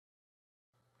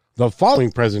The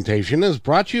following presentation is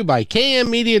brought to you by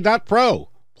kmmedia.pro.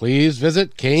 Please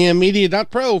visit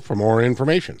kmmedia.pro for more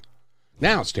information.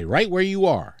 Now stay right where you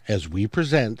are as we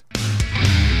present.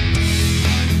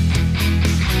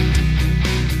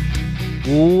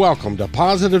 Welcome to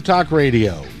Positive Talk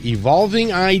Radio,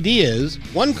 evolving ideas,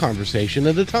 one conversation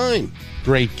at a time.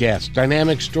 Great guests,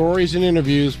 dynamic stories and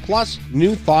interviews, plus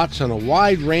new thoughts on a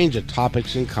wide range of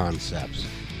topics and concepts.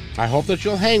 I hope that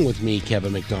you'll hang with me,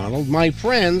 Kevin McDonald, my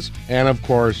friends, and of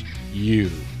course, you.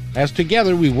 As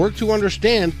together we work to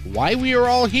understand why we are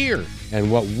all here and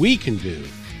what we can do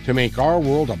to make our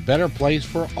world a better place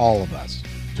for all of us.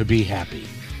 To be happy,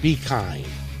 be kind,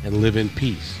 and live in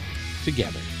peace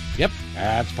together. Yep,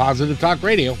 that's Positive Talk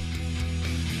Radio.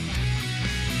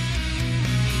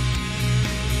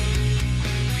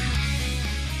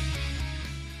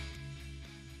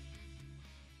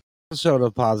 Episode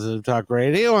of Positive Talk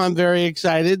Radio. I'm very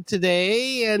excited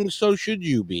today, and so should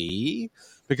you be,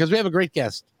 because we have a great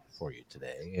guest for you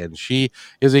today. And she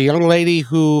is a young lady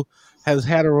who has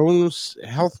had her own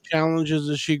health challenges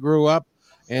as she grew up,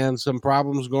 and some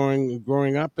problems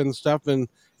growing up and stuff, and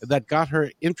that got her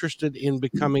interested in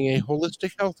becoming a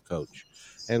holistic health coach.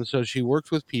 And so she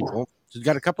works with people. She's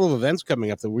got a couple of events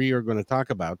coming up that we are going to talk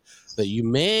about that you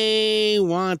may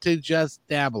want to just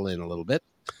dabble in a little bit.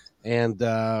 And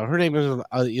her name is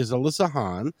Alyssa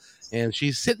Hahn, and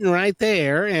she's sitting right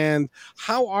there. And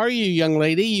how are you, young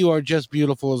lady? You are just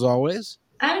beautiful as always.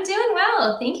 I'm doing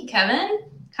well. Thank you, Kevin.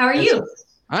 How are you?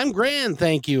 I'm grand,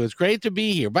 thank you. It's great to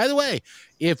be here. By the way,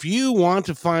 if you want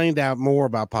to find out more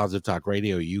about Positive Talk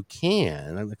Radio, you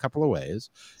can in a couple of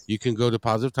ways. You can go to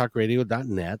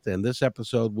positivetalkradio.net, and this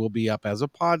episode will be up as a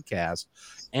podcast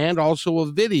and also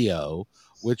a video,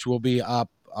 which will be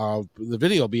up. The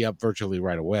video will be up virtually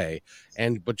right away,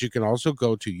 but you can also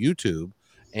go to YouTube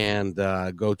and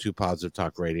go to Positive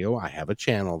Talk Radio. I have a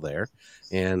channel there,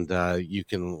 and you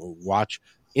can watch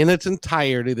in its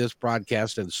entirety this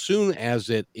broadcast. And as soon as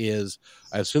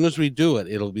we do it,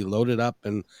 it'll be loaded up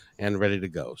and ready to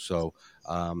go. So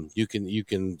you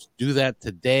can do that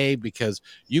today, because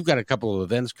you've got a couple of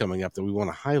events coming up that we want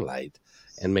to highlight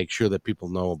and make sure that people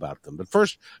know about them. But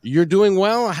first, you're doing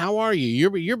well. How are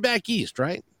you? You're back east,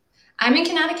 right? I'm in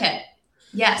Connecticut.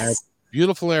 Yes.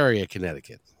 Beautiful area,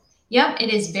 Connecticut. Yep,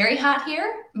 it is very hot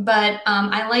here, but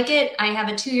I like it. I have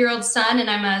a 2-year-old son,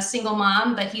 and I'm a single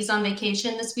mom, but he's on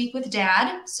vacation this week with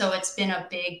dad, so it's been a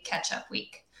big catch-up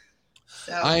week.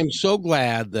 So I am so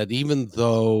glad that even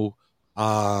though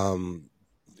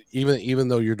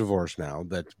you're divorced now,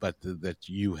 that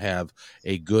you have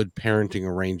a good parenting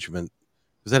arrangement,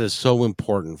 because that is so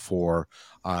important for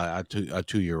a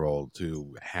 2-year-old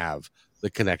to have the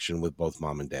connection with both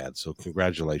mom and dad. So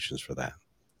congratulations for that.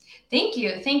 Thank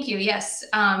you. Yes,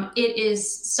 it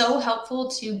is so helpful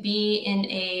to be in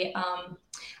a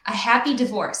happy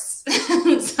divorce.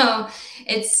 So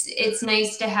it's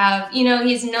nice to have,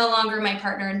 he's no longer my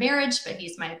partner in marriage, but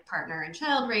he's my partner in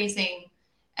child raising,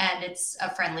 and it's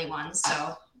a friendly one.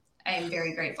 So I am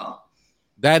very grateful.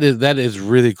 That is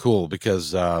really cool,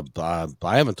 because I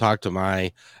haven't talked to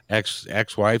my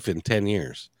ex-wife in 10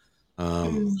 years.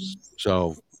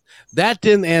 So that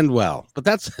didn't end well, but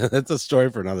that's a story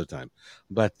for another time.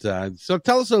 But so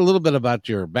tell us a little bit about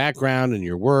your background and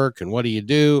your work, and what do you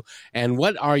do, and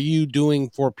what are you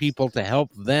doing for people to help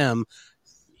them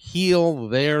heal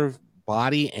their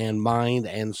body and mind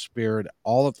and spirit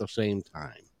all at the same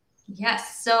time?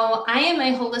 Yes. So I am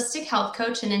a holistic health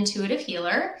coach and intuitive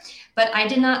healer, but I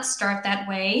did not start that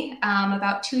way.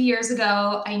 About 2 years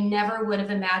ago, I never would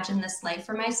have imagined this life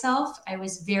for myself. I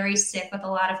was very sick with a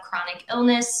lot of chronic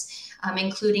illness,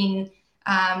 including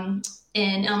an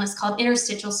illness called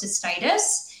interstitial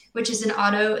cystitis, which is an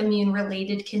autoimmune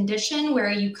related condition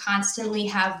where you constantly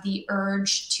have the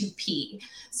urge to pee.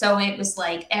 So it was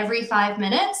like every 5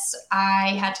 minutes,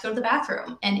 I had to go to the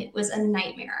bathroom, and it was a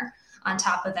nightmare. On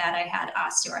top of that, I had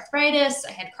osteoarthritis,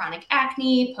 I had chronic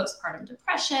acne, postpartum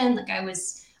depression. Like, I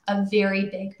was a very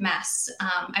big mess.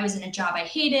 I was in a job I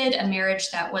hated, a marriage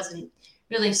that wasn't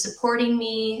really supporting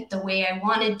me the way I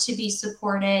wanted to be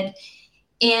supported.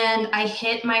 And I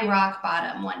hit my rock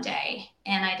bottom one day,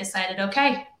 and I decided,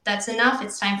 okay, that's enough.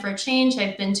 It's time for a change.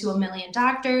 I've been to a million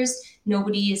doctors.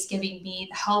 Nobody is giving me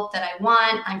the help that I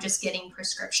want. I'm just getting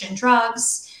prescription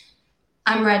drugs.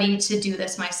 I'm ready to do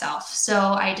this myself. So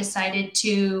I decided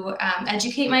to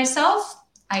educate myself.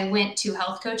 I went to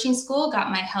health coaching school,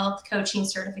 got my health coaching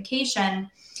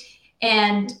certification,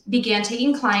 and began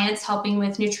taking clients, helping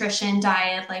with nutrition,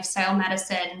 diet, lifestyle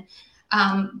medicine.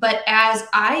 But as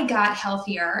I got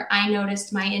healthier, I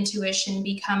noticed my intuition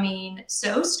becoming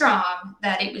so strong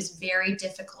that it was very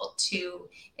difficult to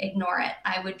ignore it.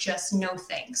 I would just know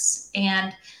things.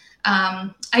 And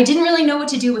I didn't really know what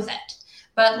to do with it.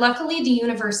 But luckily, the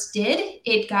universe did.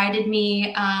 It guided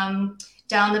me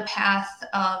down the path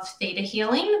of theta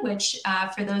healing, which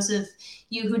for those of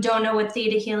you who don't know what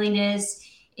theta healing is,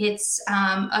 it's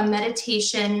a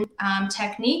meditation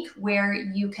technique where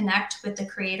you connect with the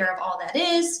creator of all that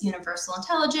is, universal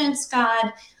intelligence,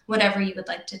 God, whatever you would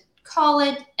like to call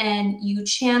it, and you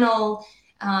channel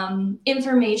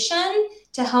information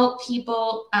to help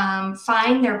people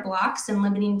find their blocks and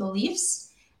limiting beliefs.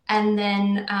 And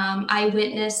then I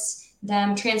witness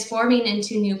them transforming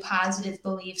into new positive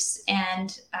beliefs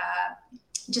and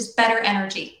just better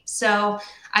energy. So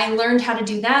I learned how to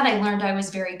do that. I learned I was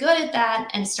very good at that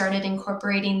and started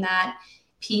incorporating that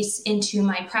piece into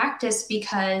my practice,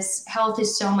 because health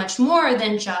is so much more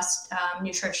than just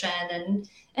nutrition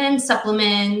and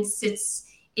supplements.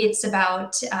 It's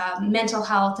about mental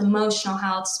health, emotional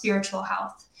health, spiritual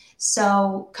health.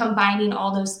 So combining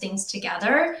all those things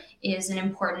together is an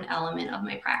important element of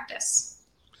my practice.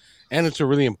 And it's a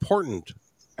really important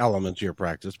element to your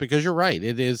practice, because you're right.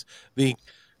 It is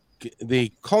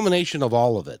the culmination of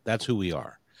all of it. That's who we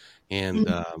are. And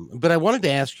but I wanted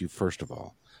to ask you, first of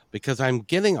all, because I'm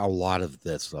getting a lot of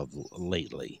this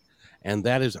lately, and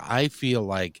that is, I feel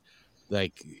like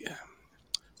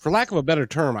for lack of a better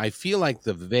term, I feel like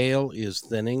the veil is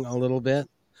thinning a little bit,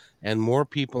 and more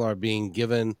people are being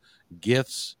given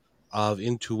gifts of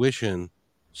intuition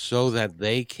so that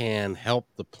they can help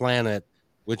the planet,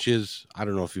 which is, I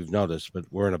don't know if you've noticed, but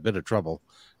we're in a bit of trouble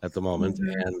at the moment.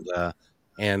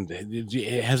 And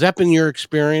has that been your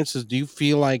experiences? Do you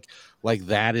feel like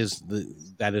that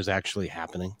is actually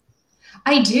happening?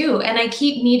 I do. And I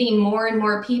keep meeting more and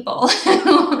more people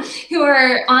who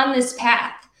are on this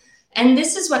path. And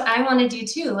this is what I want to do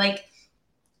too. Like,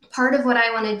 part of what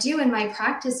I want to do in my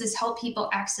practice is help people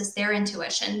access their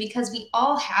intuition, because we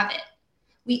all have it.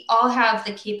 We all have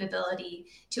the capability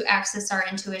to access our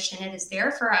intuition. It is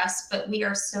there for us, but we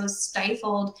are so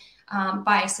stifled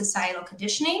by societal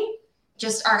conditioning,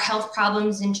 just our health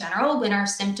problems in general. When our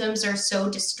symptoms are so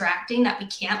distracting that we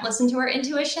can't listen to our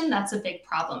intuition, that's a big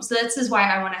problem. So this is why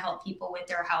I want to help people with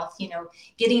their health,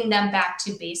 getting them back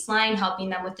to baseline, helping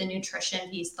them with the nutrition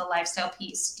piece, the lifestyle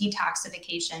piece,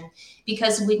 detoxification.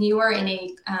 Because when you are in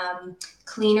a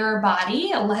cleaner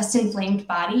body, a less inflamed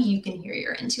body, you can hear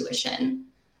your intuition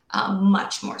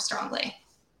much more strongly.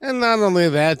 And not only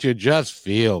that, you just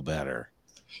feel better.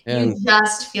 And you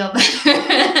just feel better.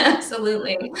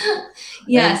 Absolutely.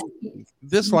 Yes.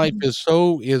 This life is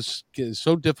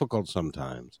so difficult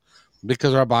sometimes,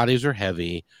 because our bodies are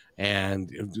heavy,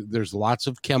 and there's lots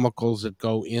of chemicals that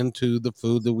go into the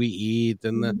food that we eat,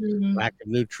 and the lack of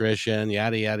nutrition,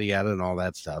 yada, yada, yada, and all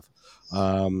that stuff.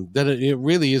 That it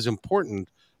really is important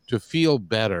to feel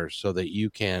better so that you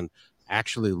can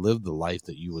actually live the life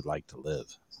that you would like to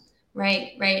live.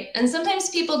 Right. And sometimes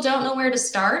people don't know where to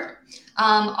start.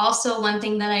 Also, one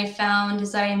thing that I found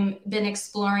as I've been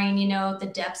exploring,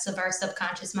 the depths of our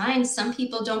subconscious mind, some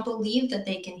people don't believe that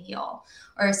they can heal,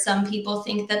 or some people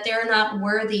think that they're not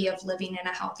worthy of living in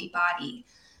a healthy body.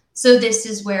 So this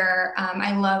is where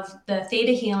I love the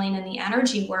theta healing and the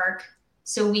energy work,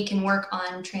 so we can work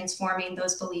on transforming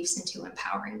those beliefs into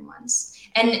empowering ones.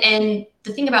 And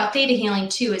the thing about theta healing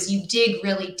too is you dig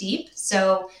really deep.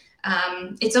 So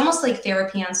it's almost like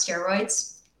therapy on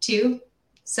steroids too.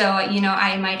 So,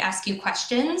 I might ask you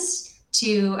questions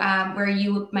to where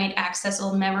you might access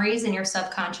old memories in your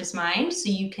subconscious mind, so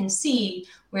you can see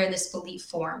where this belief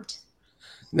formed.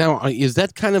 Now, is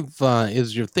that kind of,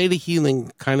 is your theta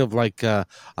healing kind of like a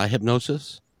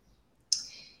hypnosis?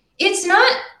 It's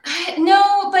not,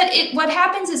 no, but what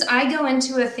happens is I go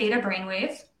into a theta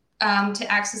brainwave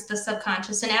to access the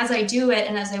subconscious. And as I do it,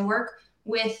 and as I work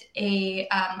with a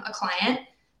client,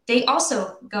 they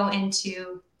also go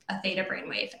into a theta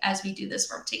brainwave as we do this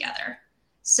work together.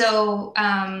 So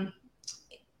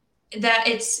that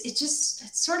it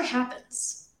sort of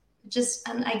happens.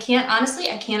 And I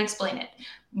can't explain it,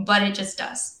 but it just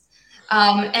does.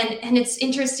 And it's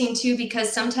interesting too,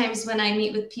 because sometimes when I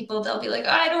meet with people, they'll be like,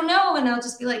 oh, I don't know. And I'll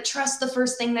just be like, trust the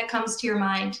first thing that comes to your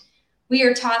mind. We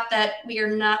are taught that we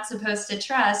are not supposed to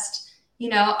trust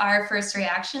our first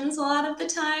reactions a lot of the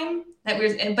time, but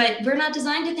we're not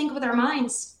designed to think with our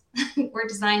minds. We're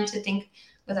designed to think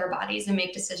with our bodies and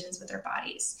make decisions with our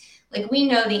bodies. Like, we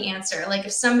know the answer. Like,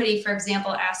 if somebody, for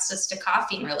example, asks us to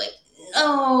coffee and we're like,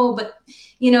 no, but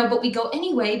we go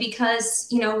anyway, because,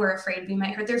 we're afraid we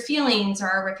might hurt their feelings, or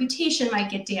our reputation might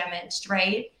get damaged.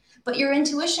 Right. but your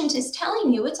intuition is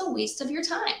telling you it's a waste of your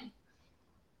time.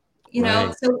 You Right.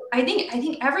 know, so I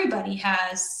think everybody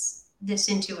has this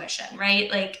intuition,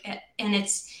 right? Like, and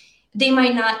they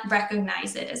might not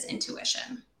recognize it as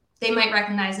intuition. They might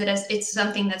recognize it as it's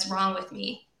something that's wrong with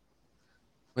me.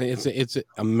 It's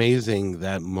amazing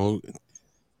that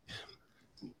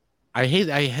I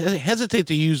hesitate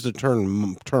to use the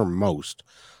term most,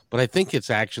 but I think it's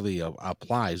actually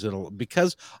applies. It'll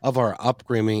because of our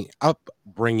upbringing,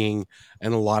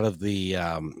 and a lot of the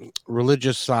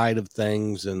religious side of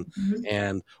things,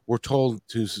 and we're told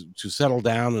to settle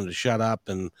down and to shut up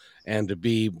and to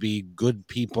be good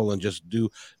people and just do.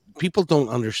 People don't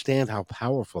understand how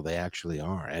powerful they actually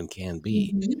are and can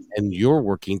be. Mm-hmm. And you're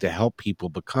working to help people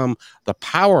become the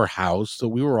powerhouse that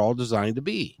we were all designed to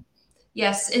be.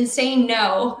 Yes, and saying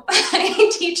no. I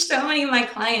teach so many of my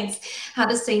clients how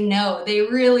to say no. They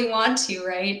really want to,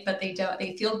 right? But they don't.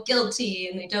 They feel guilty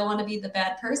and they don't want to be the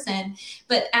bad person.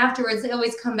 But afterwards, they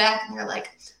always come back and they're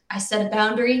like, I set a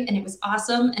boundary and it was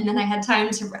awesome. And then I had time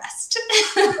to rest.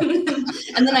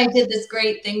 And then I did this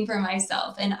great thing for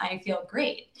myself and I feel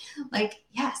great. Like,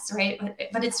 yes, right?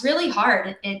 But it's really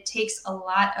hard. It takes a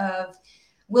lot of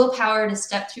willpower to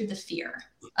step through the fear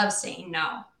of saying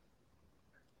no.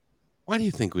 Why do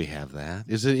you think we have that?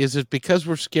 Is it because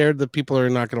we're scared that people are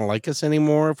not going to like us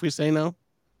anymore if we say no?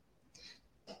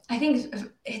 I think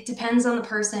it depends on the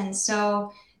person.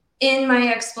 So in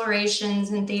my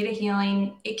explorations and theta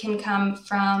healing, it can come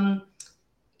from,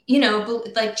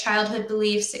 like childhood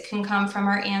beliefs. It can come from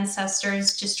our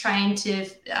ancestors just trying to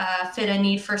fit a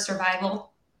need for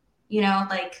survival. If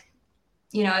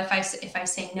I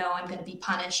say no, I'm going to be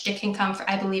punished. It can come from,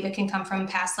 I believe it can come from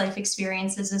past life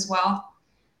experiences as well.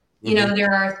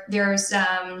 There's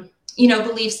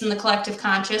beliefs in the collective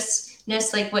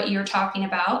consciousness, like what you're talking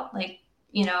about, like,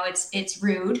 it's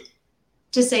rude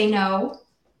to say no,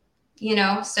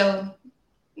 so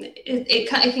it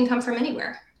can come from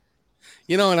anywhere.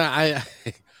 And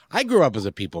I grew up as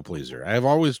a people pleaser. I've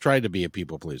always tried to be a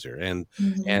people pleaser, and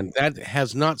that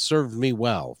has not served me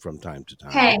well from time to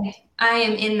time. Hey, I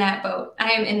am in that boat. I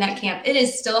am in that camp. It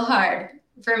is still hard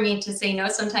for me to say no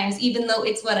sometimes, even though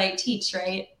it's what I teach,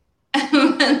 right?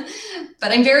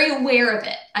 But I'm very aware of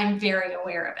it.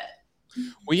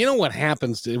 Well, what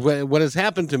happens what has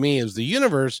happened to me is the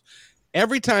universe,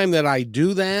 every time that I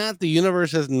do that, the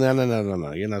universe says,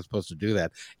 no, you're not supposed to do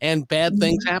that. And bad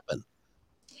things happen.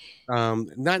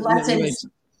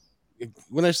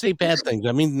 When I say bad things,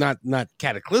 I mean, not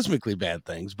cataclysmically bad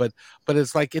things, but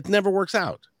it's like, it never works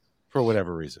out for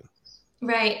whatever reason.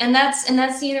 Right. And that's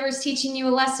the universe teaching you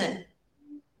a lesson.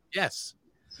 Yes.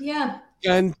 Yeah.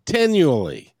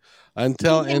 Continually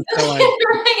until right.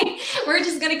 We're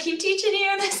just going to keep teaching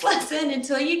you this lesson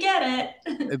until you get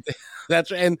it.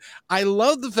 That's, and I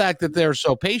love the fact that they're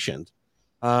so patient,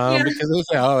 because they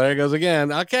say, oh, there it goes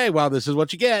again. Okay, well, this is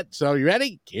what you get. So you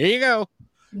ready? Here you go.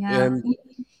 Yeah. And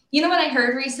you know what I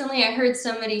heard recently? I heard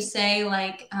somebody say,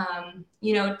 like,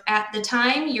 at the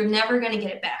time, you're never going to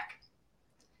get it back.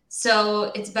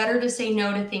 So it's better to say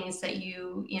no to things that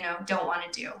you don't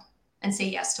want to do, and say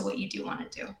yes to what you do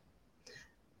want to do.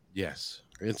 Yes.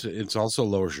 It's also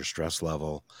lowers your stress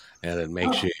level, and it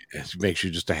makes you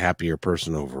just a happier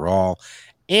person overall.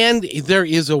 And there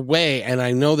is a way, and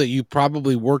I know that you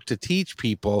probably work to teach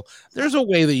people, there's a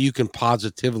way that you can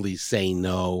positively say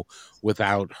no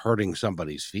without hurting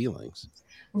somebody's feelings.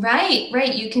 Right.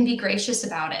 You can be gracious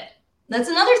about it. That's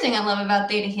another thing I love about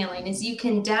theta healing is you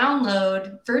can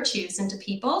download virtues into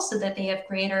people so that they have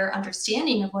greater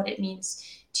understanding of what it means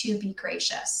to be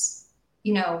gracious,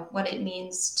 what it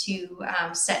means to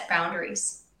set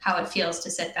boundaries, how it feels to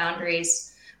set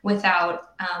boundaries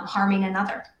without harming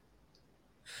another.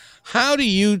 How do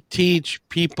you teach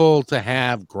people to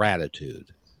have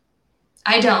gratitude?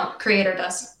 I don't. Creator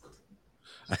does.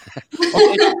 Okay.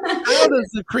 How does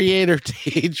the Creator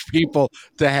teach people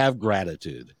to have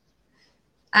gratitude?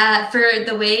 For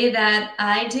the way that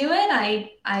I do it,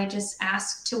 I just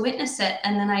ask to witness it,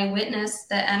 and then I witness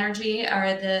the energy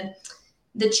or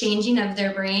the changing of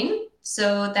their brain,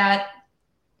 so that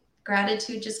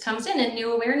gratitude just comes in and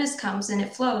new awareness comes and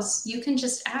it flows. You can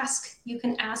just ask. You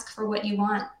can ask for what you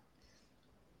want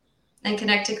and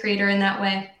connect to Creator in that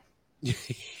way.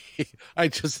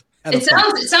 It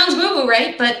sounds woo-woo,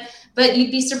 right? But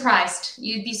you'd be surprised.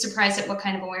 You'd be surprised at what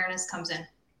kind of awareness comes in.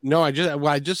 No, I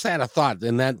just had a thought,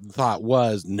 and that thought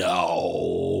was,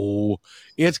 no,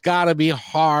 it's got to be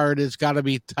hard. It's got to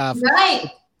be tough. Right.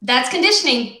 That's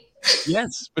conditioning.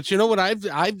 Yes. But you know what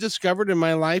I've discovered in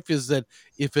my life is that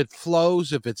if it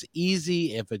flows, if it's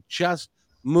easy, if it just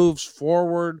moves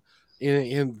forward,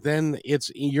 and then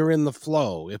you're in the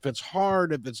flow. If it's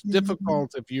hard, if it's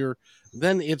difficult, if you're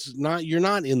then it's not you're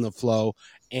not in the flow,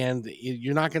 and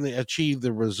you're not going to achieve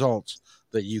the results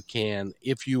that you can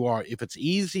if it's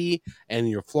easy and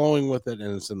you're flowing with it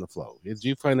and it's in the flow. Do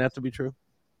you find that to be true?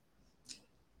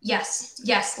 Yes.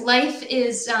 Life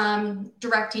is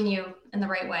directing you in the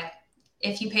right way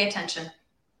if you pay attention.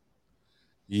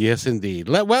 Yes, indeed.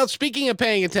 Well, speaking of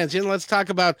paying attention, let's talk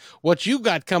about what you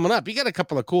got coming up. You got a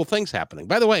couple of cool things happening.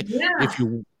 By the way,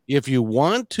 if you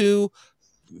want to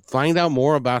find out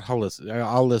more about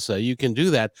Alyssa, you can do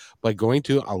that by going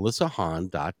to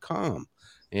alyssahan.com.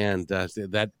 And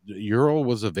that URL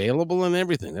was available and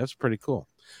everything. That's pretty cool.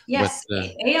 Yes,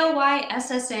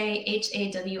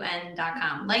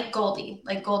 ALYSSAHAWN.com, like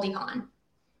Goldie Hawn.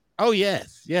 Oh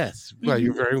yes. Well,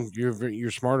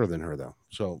 you're smarter than her though.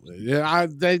 So I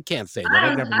can't say that.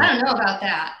 I don't know about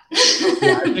that.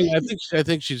 I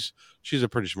think she's a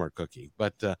pretty smart cookie.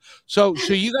 But so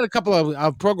you got a couple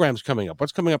of programs coming up.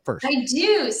 What's coming up first? I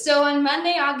do. So on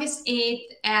Monday, August 8th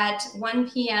at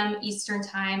 1 p.m. Eastern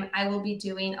Time, I will be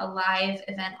doing a live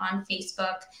event on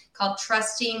Facebook called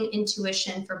Trusting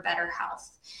Intuition for Better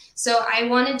Health. So I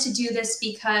wanted to do this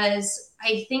because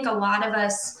I think a lot of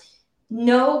us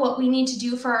know what we need to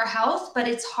do for our health, but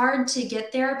it's hard to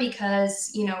get there because,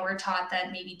 we're taught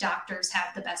that maybe doctors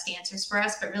have the best answers for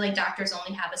us, but really doctors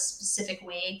only have a specific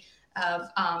way of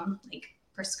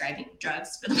prescribing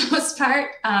drugs for the most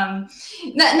part.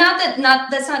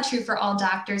 That's not true for all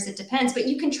doctors. It depends, but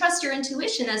you can trust your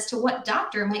intuition as to what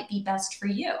doctor might be best for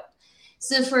you.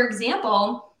 So for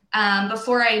example,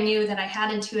 before I knew that I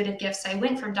had intuitive gifts, I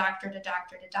went from doctor to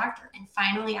doctor to doctor. And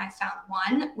finally I found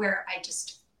one where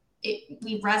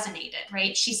we resonated,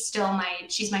 right? She's my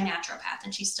naturopath,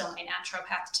 and she's still my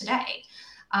naturopath today.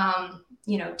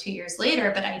 2 years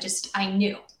later, but I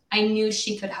knew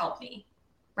she could help me.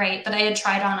 Right. But I had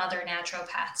tried on other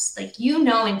naturopaths,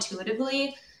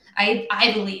 intuitively,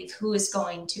 I believe who is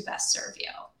going to best serve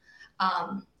you.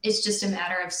 It's just a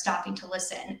matter of stopping to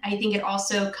listen. I think it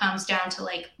also comes down to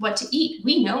what to eat.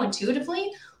 We know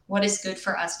intuitively what is good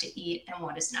for us to eat and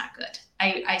what is not good.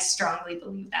 I strongly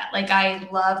believe that. I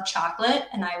love chocolate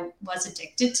and I was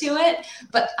addicted to it,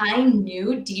 but I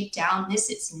knew deep down, this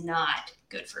is not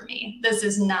good for me. This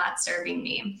is not serving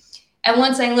me. And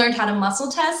once I learned how to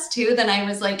muscle test too, then I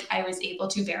was able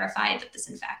to verify that this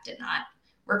in fact did not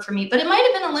work for me. But it might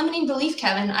have been a limiting belief,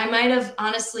 Kevin. I might have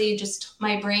honestly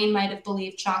my brain might have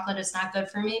believed chocolate is not good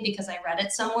for me because I read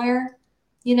it somewhere,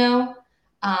 and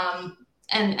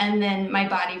then my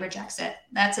body rejects it.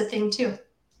 That's a thing too.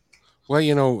 Well,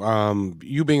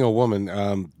 you being a woman,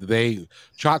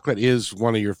 chocolate is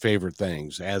one of your favorite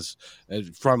things. As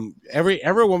from every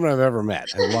woman I've ever met,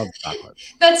 I love chocolate.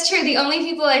 That's true. The only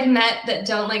people I've met that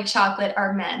don't like chocolate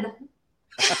are men.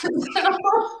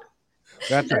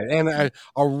 That's right. And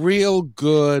a real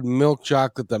good milk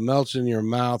chocolate that melts in your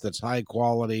mouth, that's high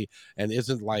quality and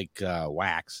isn't like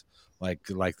wax, like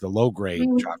the low grade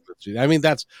chocolates. I mean,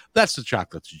 that's the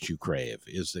chocolates that you crave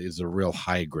is the real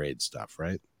high grade stuff,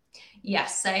 right?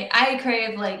 Yes, I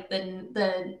crave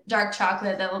the dark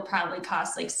chocolate that will probably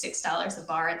cost $6 a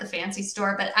bar at the fancy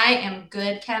store. But I am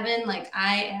good, Kevin.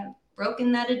 I have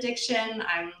broken that addiction.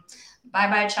 I'm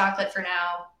bye chocolate for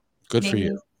now. Good for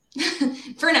you.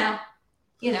 For now,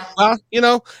 Well,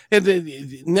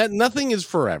 nothing is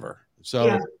forever.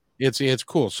 So it's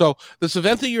cool. So this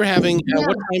event that you're having, what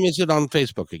time is it on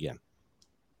Facebook again?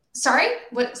 Sorry,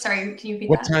 can you repeat that?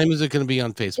 What time is it going to be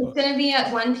on Facebook? It's going to be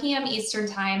at 1 p.m. Eastern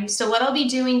Time. So what I'll be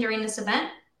doing during this event,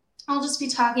 I'll just be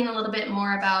talking a little bit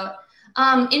more about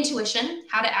intuition,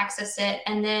 how to access it.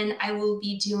 And then I will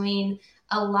be doing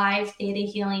a live theta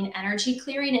healing energy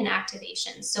clearing and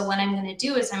activation. So what I'm going to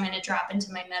do is I'm going to drop into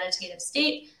my meditative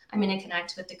state. I'm going to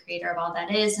connect with the creator of all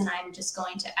that is. And I'm just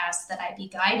going to ask that I be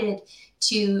guided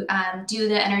to do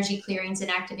the energy clearings and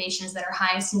activations that are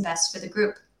highest and best for the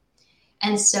group.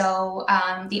 And so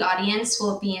the audience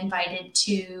will be invited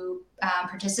to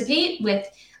participate with,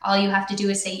 all you have to do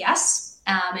is say yes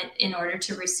in order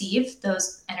to receive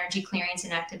those energy clearings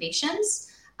and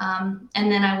activations.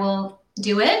 And then I will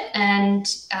do it. And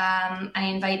I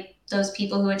invite those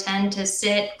people who attend to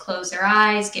sit, close their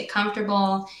eyes, get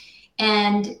comfortable.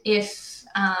 And if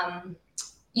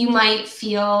you might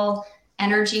feel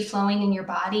energy flowing in your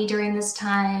body during this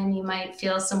time, you might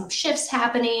feel some shifts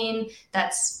happening.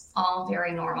 That's all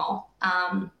very normal.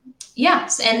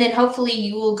 Yes. And then hopefully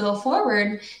you will go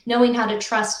forward knowing how to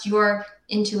trust your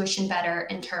intuition better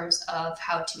in terms of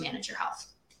how to manage your health.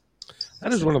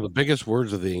 That is one of the biggest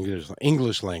words of the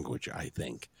English language, I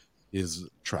think, is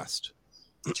trust.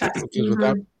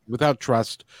 Because without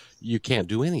trust, you can't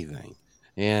do anything.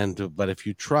 But if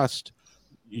you trust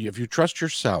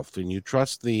yourself and you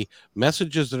trust the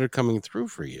messages that are coming through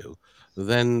for you,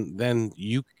 then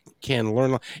you can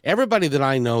learn. Everybody that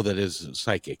I know that is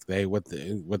psychic, what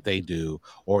they do,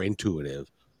 or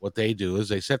intuitive, what they do is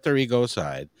they set their ego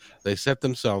aside, they set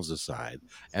themselves aside,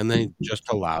 and they just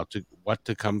allow what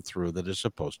to come through that is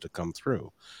supposed to come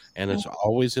through, and it's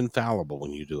always infallible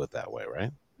when you do it that way,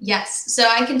 right? Yes. So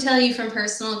I can tell you from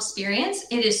personal experience,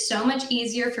 it is so much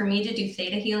easier for me to do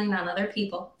theta healing on other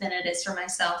people than it is for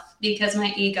myself because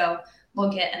my ego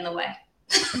will get in the way.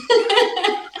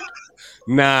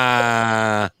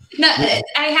 Nah. No,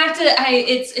 I have to.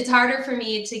 It's harder for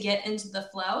me to get into the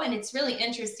flow, and it's really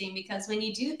interesting because when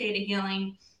you do theta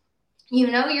healing,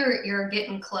 you're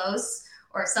getting close,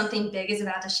 or something big is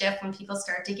about to shift when people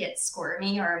start to get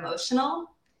squirmy or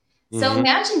emotional. So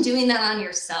imagine doing that on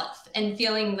yourself and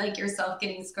feeling like yourself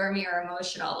getting squirmy or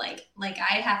emotional. Like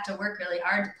I have to work really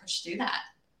hard to push through that.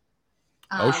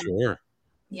 Sure.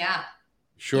 Yeah.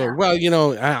 Sure. Yeah.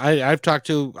 Well, I've talked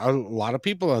to a lot of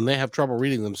people and they have trouble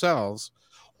reading themselves,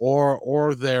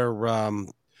 or they're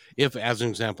if, as an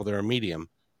example, they're a medium,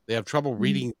 they have trouble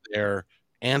reading their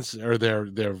aunts or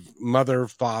their mother,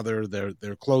 father,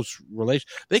 their close relation.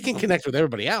 They can connect with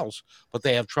everybody else, but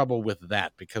they have trouble with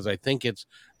that because I think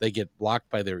they get blocked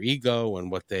by their ego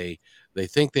and what they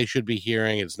think they should be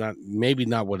hearing. It's maybe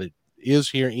not what it is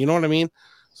hearing. You know what I mean?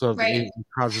 So Right. it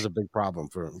causes a big problem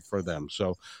for them.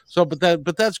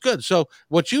 But that's good. So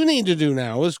what you need to do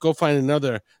now is go find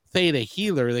another theta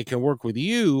healer that can work with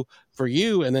you for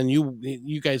you, and then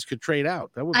you guys could trade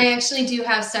out. That would I actually do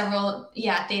have several,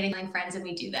 theta healing friends, and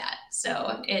we do that.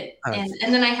 So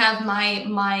and then I have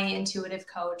my intuitive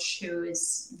coach who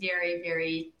is very,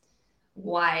 very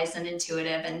wise and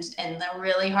intuitive, and the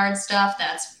really hard stuff,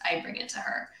 I bring it to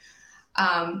her.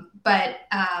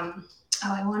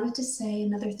 I wanted to say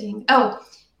another thing.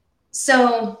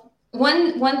 So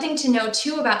one thing to know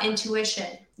too about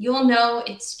intuition, you'll know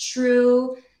it's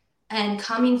true and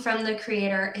coming from the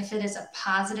creator if it is a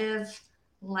positive,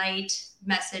 light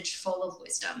message full of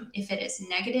wisdom. If it is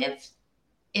negative,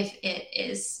 if it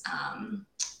is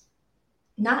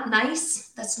not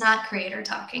nice, that's not creator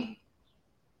talking.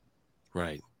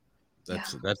 Right.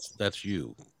 That's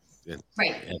you.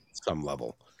 Right. At some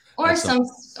level. Or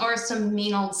some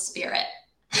mean old spirit.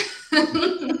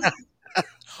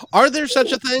 Are there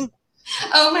such a thing?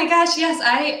 Oh my gosh, yes.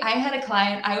 I had a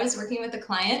client. I was working with a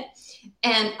client,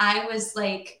 and I was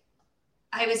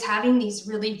having these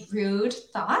really rude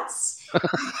thoughts.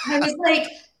 I was like,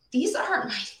 these aren't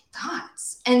my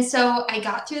thoughts. And so I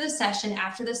got through the session.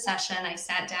 After the session, I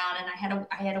sat down and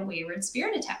I had a wayward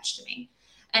spirit attached to me.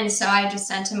 And so I just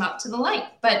sent him up to the light.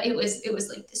 But it was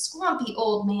like this grumpy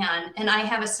old man. And I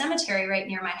have a cemetery right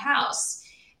near my house.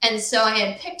 And so I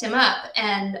had picked him up,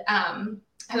 and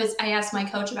I asked my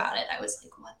coach about it. I was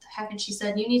like, what the heck? And she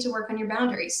said, you need to work on your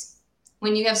boundaries.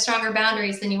 When you have stronger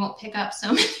boundaries, then you won't pick up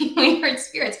so many wayward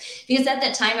spirits. Because at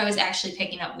that time, I was actually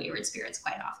picking up wayward spirits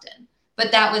quite often.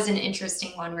 But that was an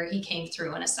interesting one where he came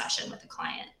through in a session with a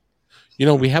client.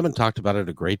 We haven't talked about it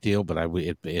a great deal, but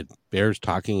it bears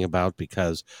talking about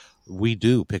because we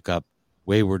do pick up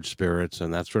wayward spirits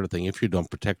and that sort of thing if you don't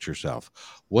protect yourself.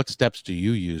 What steps do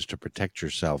you use to protect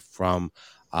yourself from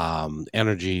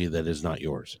energy that is not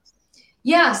yours?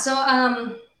 Yeah,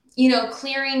 so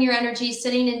clearing your energy,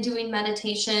 sitting and doing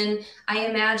meditation. I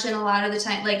imagine a lot of the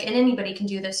time, and anybody can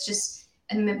do this, just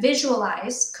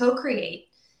visualize, co-create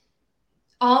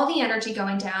all the energy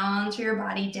going down through your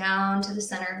body, down to the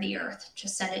center of the earth.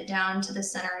 Just send it down to the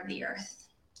center of the earth.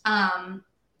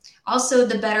 Also,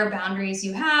 the better boundaries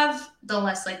you have, the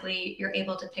less likely you're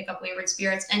able to pick up wayward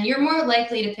spirits. And you're more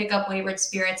likely to pick up wayward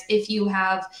spirits if you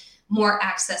have more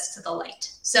access to the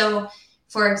light. So,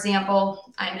 for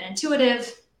example, I'm an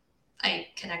intuitive. I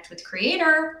connect with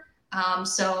creator.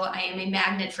 So I am a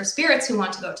magnet for spirits who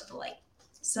want to go to the light.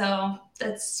 So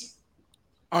that's...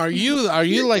 Are you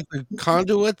like the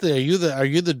conduit? Are you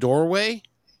the doorway?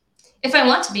 If I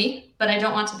want to be, but I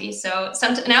don't want to be. So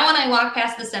now when I walk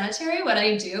past the cemetery, what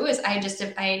I do is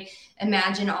I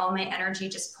imagine all my energy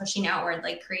just pushing outward,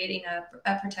 like creating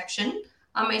a protection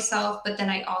on myself. But then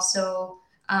I also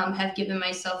have given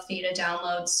myself theta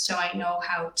downloads, so I know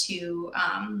how to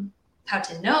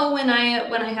know when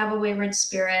I have a wayward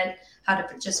spirit, how to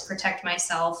just protect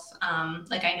myself.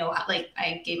 I know,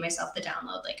 I gave myself the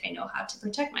download, I know how to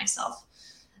protect myself.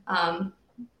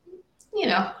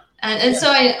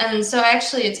 So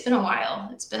actually, it's been a while.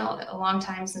 It's been a long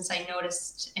time since I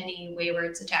noticed any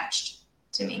waywards attached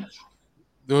to me.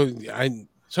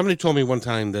 Somebody told me one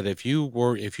time that if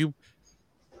you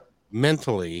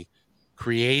mentally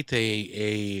create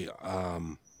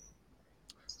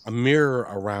a mirror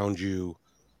around you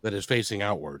that is facing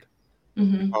outward. You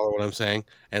Hmm. follow what I'm saying?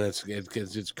 And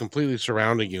it's completely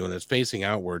surrounding you and it's facing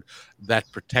outward.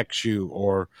 That protects you,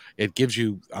 or it gives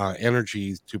you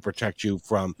energy to protect you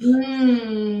from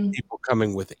Mm, people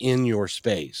coming within your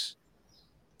space.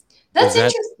 Is that's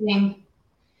that interesting.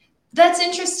 That's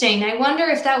interesting. I wonder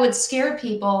if that would scare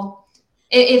people.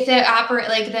 If they operate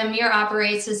like the mirror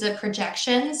operates as a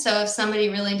projection. So if somebody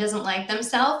really doesn't like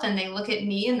themselves and they look at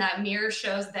me and that mirror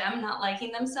shows them not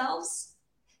liking themselves,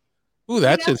 ooh, you know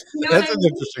what that's I an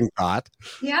mean? interesting thought.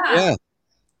 Yeah. Yeah,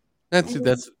 It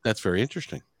is. that's very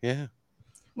interesting. Yeah,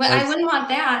 Well, I that's wouldn't want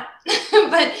that,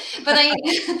 but I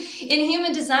in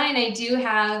human design I do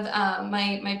have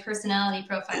my personality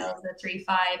profile is a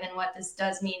 3-5, and what this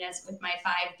does mean is with my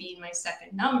 5 being my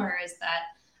second number is that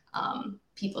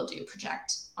people do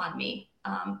project on me.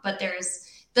 But there's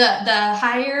the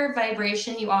higher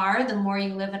vibration you are, the more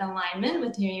you live in alignment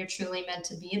with who you're truly meant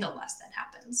to be, the less that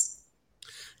happens.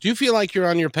 Do you feel like you're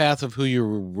on your path of who you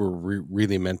were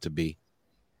really meant to be?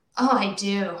 Oh, I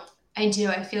do. I do.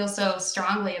 I feel so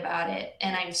strongly about it.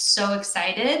 And I'm so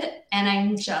excited. And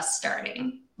I'm just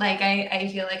starting. Like, I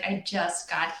feel like I just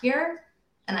got here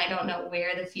and I don't know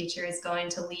where the future is going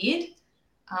to lead.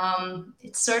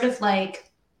 It's sort of like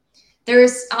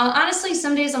there's honestly,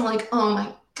 some days I'm like, oh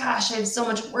my gosh, I have so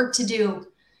much work to do,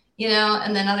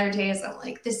 and then other days I'm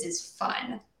like, this is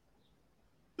fun.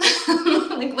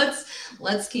 Like,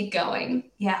 let's keep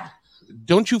going. Yeah.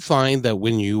 Don't you find that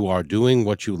when you are doing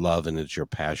what you love and it's your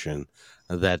passion,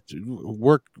 that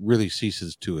work really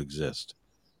ceases to exist?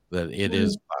 That it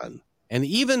is Mm, fun, and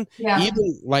even yeah.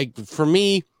 like for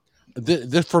me,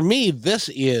 for me, this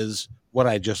is what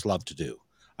I just love to do.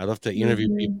 I love to interview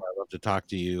people. Mhm. I love to talk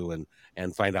to you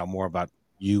and find out more about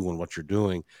you and what you're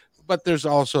doing. But there's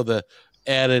also the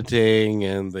editing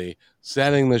and the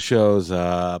setting the shows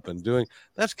up and doing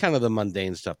that's kind of the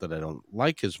mundane stuff that I don't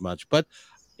like as much. But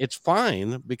it's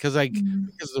fine Mhm.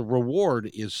 because the reward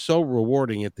is so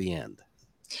rewarding at the end.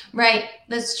 Right,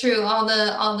 that's true. All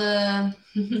the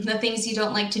the things you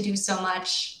don't like to do so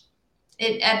much.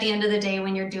 It at the end of the day,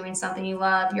 when you're doing something you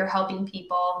love, you're helping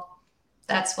people.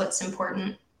 That's what's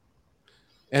important.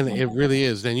 And it really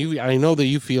is. And I know that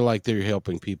you feel like that you're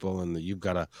helping people and that you've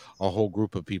got a whole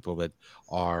group of people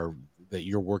are, that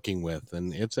you're working with.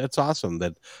 And it's awesome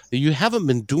that you haven't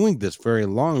been doing this very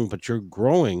long, but you're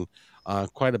growing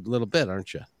quite a little bit,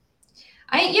 aren't you?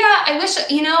 I wish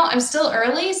I'm still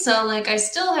early, so like I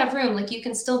still have room. Like you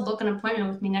can still book an appointment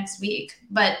with me next week,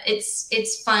 but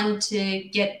it's fun to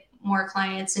get more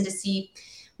clients and to see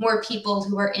more people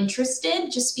who are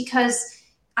interested. Just because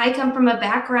I come from a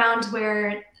background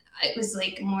where it was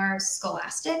like more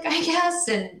scholastic, I guess,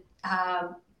 and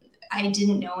I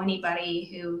didn't know anybody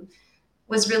who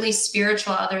was really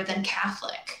spiritual other than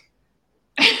Catholic.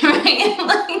 Right?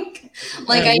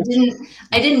 Like Yeah,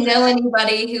 I didn't know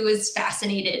anybody who was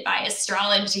fascinated by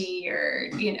astrology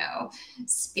or,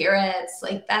 spirits.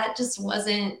 Like that just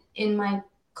wasn't in my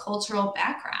cultural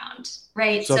background.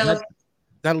 Right. so So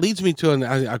that leads me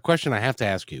to a question I have to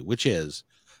ask you, which is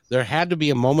there had to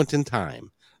be a moment in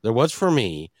time. There was for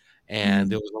me,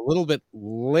 and it mm, was a little bit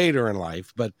later in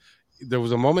life, but there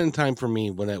was a moment in time for me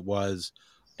when it was,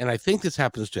 and I think this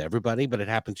happens to everybody, but it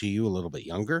happened to you a little bit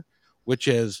younger, which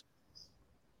is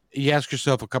you ask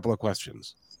yourself a couple of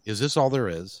questions. Is this all there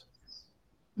is?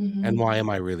 And mhm. why am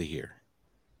I really here?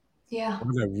 Yeah.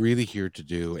 What am I really here to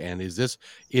do? And is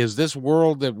this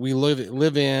world that we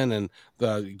live in, and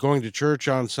the going to church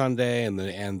on Sunday and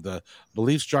the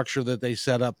belief structure that they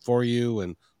set up for you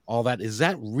and all that, is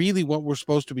that really what we're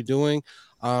supposed to be doing?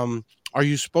 Are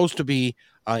you supposed to be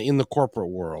in the corporate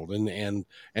world and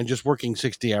just working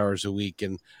 60 hours a week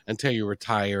and until you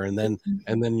retire, and then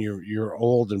you're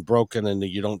old and broken and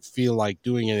you don't feel like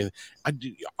doing anything?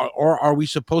 Or are we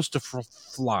supposed to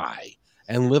fly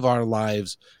and live our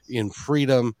lives in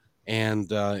freedom and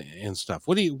stuff?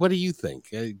 What do you think?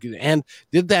 And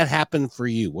did that happen for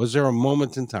you? Was there a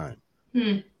moment in time?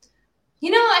 Hmm.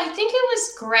 I think it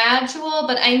was gradual,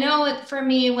 but I know it for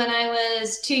me when I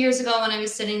was 2 years ago when I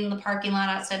was sitting in the parking lot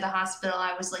outside the hospital,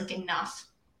 I was like, enough.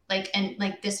 And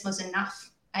like this was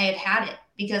enough. I had had it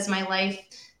because my life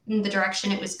in the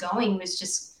direction it was going was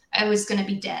just, I was going to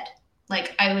be dead.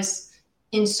 Like I was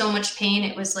in so much pain.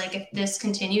 It was like, if this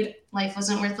continued, life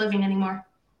wasn't worth living anymore.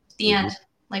 The Hmm. end.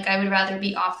 Like I would rather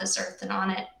be off this earth than on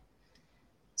it.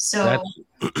 That So,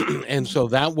 and so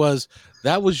that was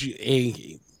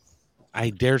a, I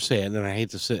dare say it, and I hate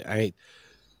to say I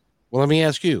well, let me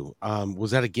ask you,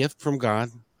 was that a gift from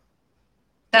God?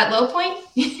 that low point?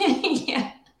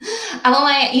 Yeah. Well,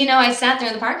 I sat there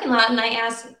in the parking lot and I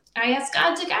asked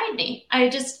God to guide me. I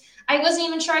just, I wasn't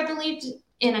even sure I believed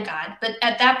in a God, but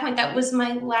at that point, that was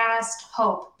my last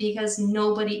hope because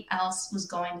nobody else was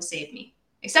going to save me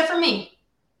except for me,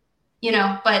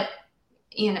 but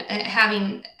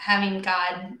having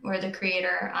God or the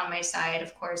creator on my side,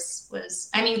 of course,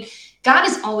 God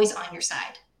is always on your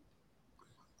side.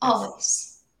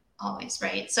 Always, always.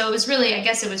 Right. So I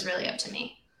guess it was really up to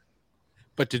me.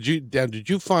 But did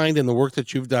you find in the work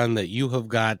that you've done that you have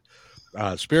got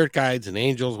spirit guides and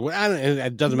angels?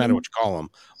 It doesn't matter what you call them,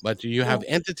 but do you have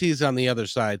entities on the other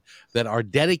side that are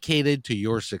dedicated to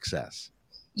your success?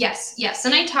 Yes.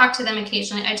 And I talk to them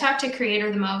occasionally. I talk to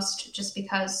Creator the most just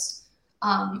because,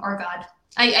 or God.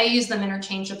 I use them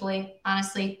interchangeably,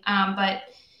 honestly. But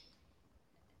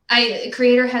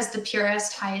Creator has the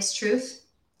purest, highest truth.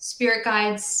 Spirit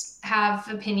guides have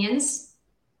opinions.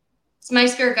 My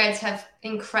spirit guides have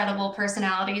incredible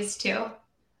personalities too.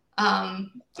 But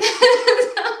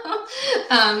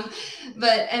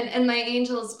my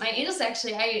angels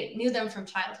actually, I knew them from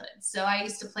childhood. So I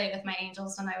used to play with my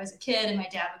angels when I was a kid, and my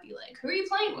dad would be like, "Who are you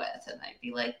playing with?" And I'd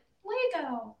be like,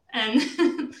 "Lego." And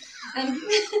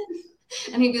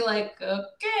and he'd be like,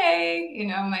 "Okay,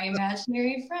 my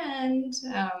imaginary friend."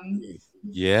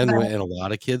 Yeah, and a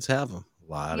lot of kids have them.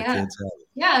 A lot of kids have them.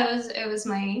 Yeah, it was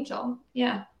my angel.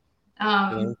 Yeah.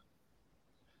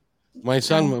 My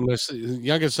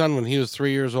youngest son, when he was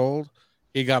 3 years old,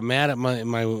 he got mad at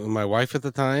my wife at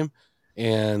the time,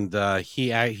 and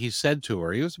he said to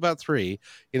her, he was about 3,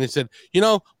 and he said,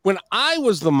 when I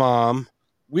was the mom,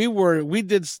 we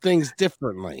did things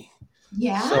differently.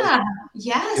 Yeah. So,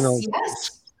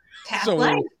 yes. Past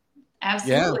life.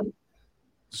 Absolutely. Yeah.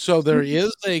 So there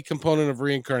is a component of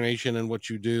reincarnation in what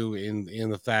you do in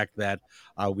the fact that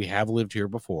we have lived here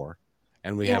before,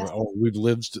 and we've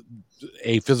lived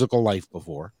a physical life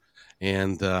before,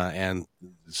 and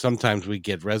sometimes we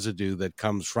get residue that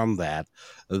comes from that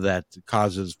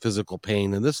causes physical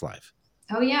pain in this life.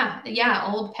 Oh yeah,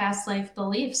 old past life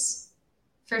beliefs,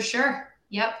 for sure.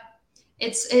 Yep.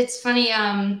 It's funny.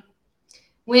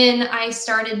 When I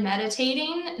started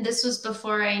meditating, this was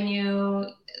before I knew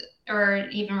or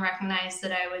even recognized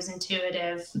that I was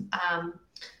intuitive.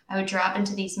 I would drop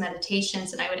into these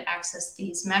meditations and I would access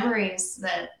these memories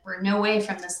that were no way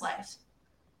from this life,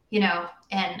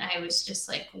 and I was just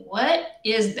like, what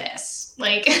is this?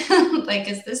 Like,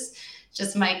 is this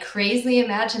just my crazy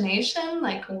imagination?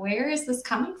 Like, where is this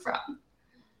coming from?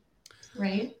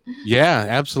 Right. Yeah,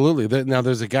 absolutely. Now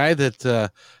there's a guy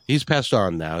that he's passed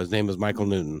on now. His name is Michael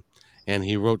Newton, and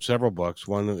he wrote several books.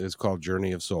 One is called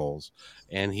Journey of Souls,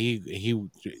 and he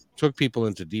took people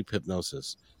into deep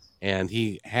hypnosis. And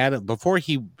he had, before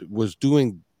he was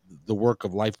doing the work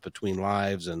of life between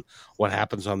lives and what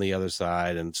happens on the other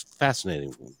side, and it's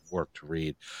fascinating work to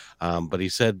read. But he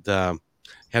said had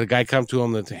a guy come to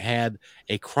him that had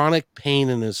a chronic pain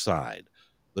in his side.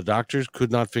 The doctors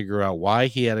could not figure out why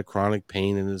he had a chronic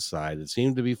pain in his side. It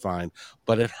seemed to be fine,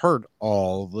 but it hurt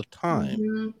all the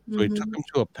time. So he took him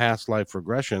to a past life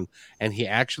regression, and he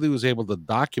actually was able to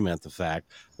document the fact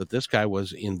that this guy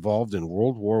was involved in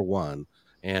World War I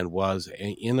and was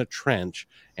in a trench,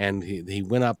 and he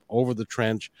went up over the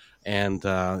trench, and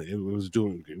it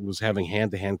was having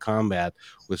hand-to-hand combat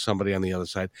with somebody on the other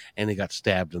side, and he got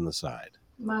stabbed in the side.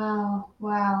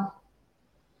 Wow.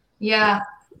 Yeah.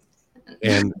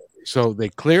 And so they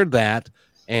cleared that,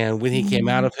 and when he came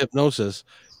out of hypnosis,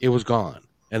 it was gone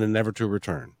and then never to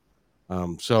return.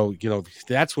 So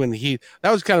that's when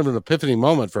that was kind of an epiphany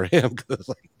moment for him.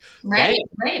 Like,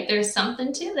 right. There's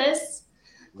something to this.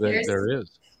 There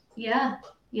is. Yeah.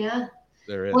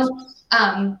 There is.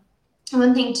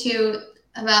 One thing too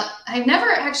I've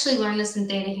never actually learned this in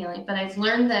theta healing, but I've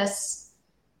learned this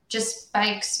just by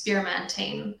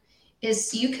experimenting,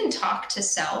 is you can talk to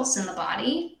cells in the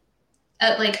body.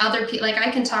 Like other people, like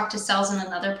I can talk to cells in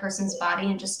another person's body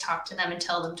and just talk to them and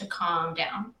tell them to calm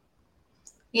down,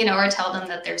 or tell them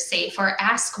that they're safe, or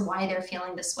ask why they're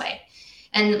feeling this way.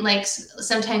 And like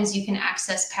sometimes you can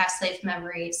access past life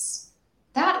memories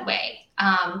that way.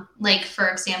 Like for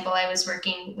example, I was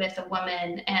working with a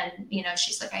woman, and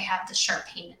she's like, I have this sharp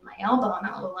pain in my elbow, and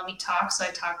well, let me talk. So I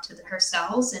talked to her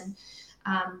cells, and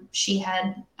she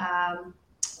had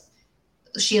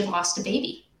lost a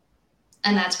baby.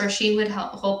 And that's where she would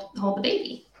hold the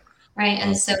baby, right?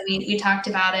 And so we talked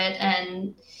about it,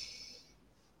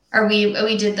 or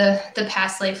we did the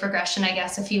past life regression, I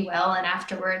guess, if you will. And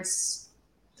afterwards,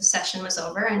 the session was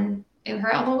over, and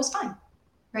her elbow was fine,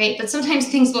 right? But sometimes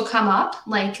things will come up,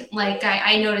 like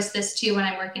I noticed this too when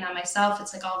I'm working on myself.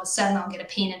 It's like all of a sudden I'll get a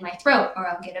pain in my throat, or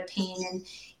I'll get a pain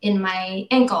in my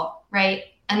ankle, right?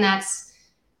 And that's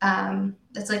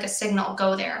like a signal,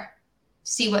 go there.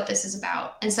 see what this is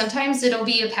about. And sometimes it'll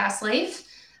be a past life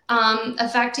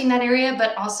affecting that area,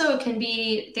 but also it can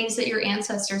be things that your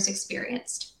ancestors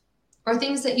experienced or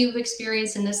things that you've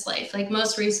experienced in this life. Like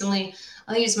most recently,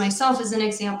 I'll use myself as an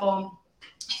example.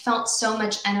 I felt so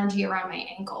much energy around my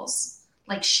ankles,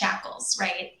 like shackles,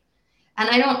 right? And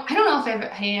I don't know if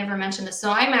I ever mentioned this. So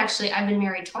I've been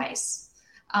married twice.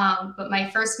 But my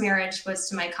first marriage was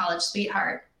to my college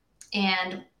sweetheart.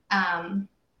 And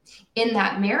in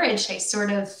that marriage, I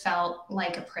sort of felt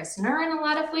like a prisoner in a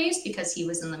lot of ways because he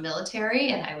was in the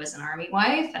military and I was an Army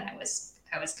wife, and I was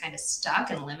kind of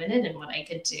stuck and limited in what I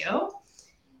could do.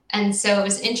 And so it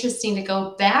was interesting to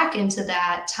go back into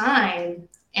that time.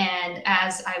 And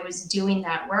as I was doing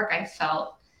that work, I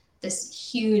felt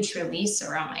this huge release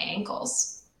around my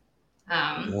ankles.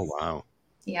 Oh, wow.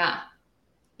 Yeah.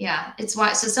 Yeah. It's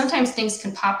why, so sometimes things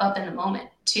can pop up in the moment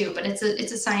too, but it's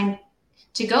a sign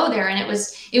to go there. And it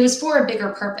was for a bigger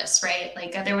purpose, right?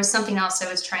 Like there was something else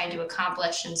I was trying to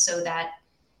accomplish. And so that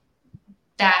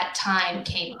time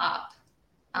came up.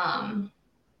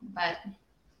 But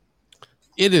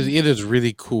it is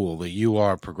really cool that you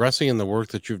are progressing in the work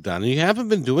that you've done. And you haven't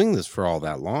been doing this for all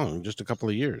that long, just a couple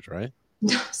of years, right?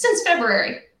 Since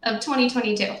February of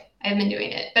 2022, I've been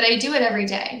doing it, but I do it every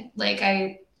day. Like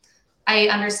I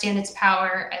understand its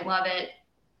power. I love it.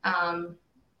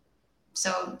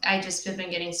 So I just have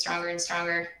been getting stronger and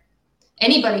stronger.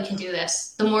 Anybody can do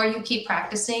this. The more you keep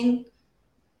practicing,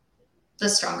 the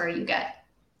stronger you get.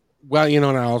 Well, and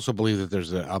I also believe that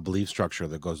there's a belief structure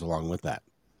that goes along with that.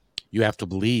 You have to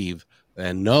believe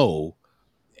and know,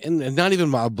 and not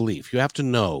even a belief. You have to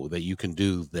know that you can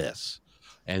do this,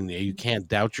 and you can't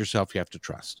doubt yourself. You have to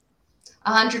trust.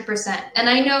 100%. And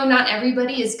I know not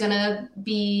everybody is gonna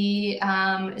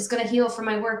heal from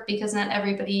my work, because not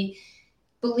everybody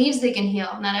believes they can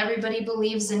heal. Not everybody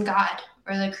believes in God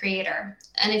or the Creator.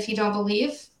 And if you don't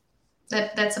believe,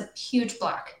 that's a huge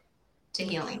block to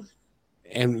healing.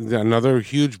 And another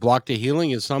huge block to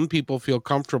healing is some people feel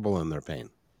comfortable in their pain.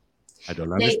 I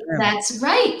don't understand. That's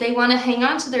right. They want to hang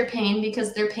on to their pain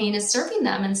because their pain is serving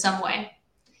them in some way.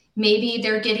 Maybe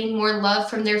they're getting more love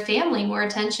from their family, more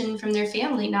attention from their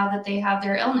family now that they have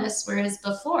their illness, whereas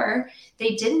before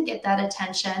they didn't get that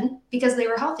attention because they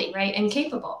were healthy, right, and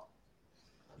capable.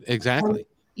 Exactly.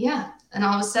 Yeah. And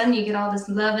all of a sudden you get all this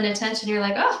love and attention. You're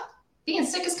like, oh, being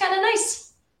sick is kind of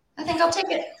nice. I think I'll take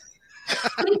it.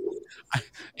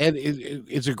 And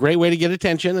it's a great way to get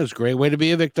attention. It's a great way to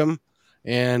be a victim.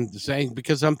 And saying,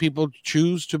 because some people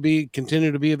choose to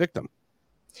continue to be a victim.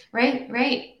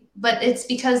 Right. But it's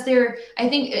because I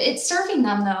think it's serving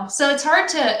them though. So it's hard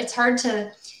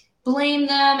to blame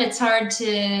them. It's hard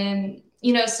to,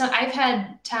 so I've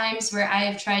had times where I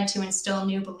have tried to instill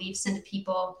new beliefs into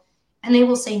people and they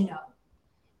will say no.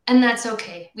 And that's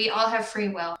okay. We all have free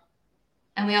will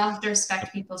and we all have to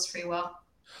respect people's free will.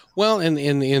 Well, and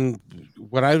in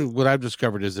what I've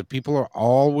discovered is that people are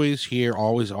always here,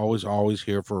 always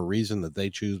here for a reason that they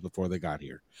choose before they got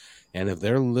here. And if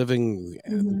they're living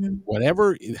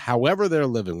however they're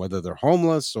living, whether they're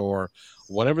homeless or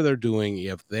whatever they're doing,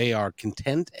 if they are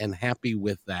content and happy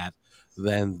with that,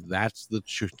 then that's the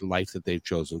life that they've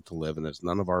chosen to live. And it's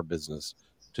none of our business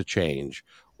to change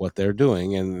what they're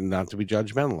doing, and not to be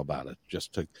judgmental about it,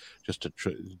 just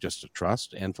to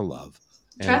trust and to love.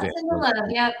 Trust and to love,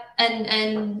 yeah,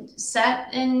 and set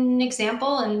an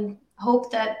example and hope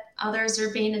that others are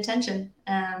paying attention.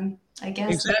 I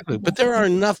guess exactly. But there are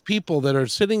enough people that are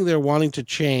sitting there wanting to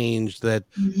change that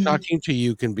talking to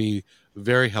you can be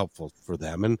very helpful for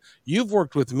them. And you've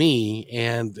worked with me,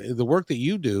 and the work that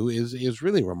you do is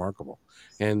really remarkable.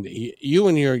 And you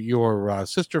and your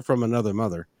sister from another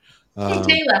mother,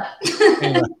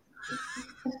 Kayla.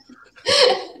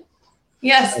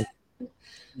 Yes.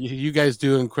 You guys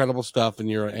do incredible stuff, and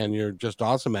you're just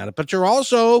awesome at it. But you're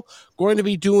also going to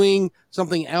be doing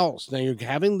something else now. You're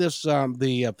having this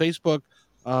the Facebook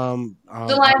the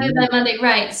live event Monday,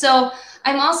 right? So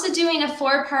I'm also doing a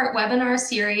 4-part webinar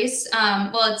series.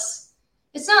 Well,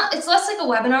 it's less like a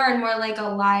webinar and more like a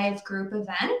live group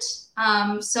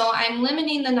event. So I'm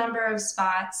limiting the number of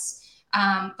spots,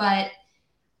 but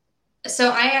so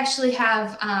I actually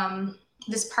have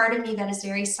this part of me that is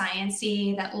very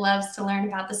sciencey, that loves to learn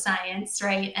about the science,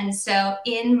 right? And so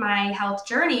in my health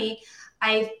journey,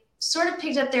 I've sort of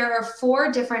picked up there are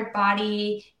 4 different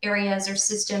body areas or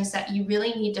systems that you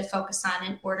really need to focus on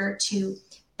in order to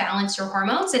balance your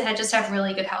hormones and just have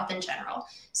really good health in general.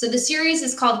 So the series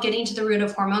is called Getting to the Root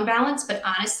of Hormone Balance, but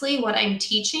honestly, what I'm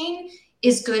teaching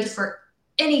is good for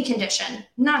any condition,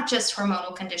 not just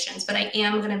hormonal conditions, but I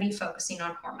am going to be focusing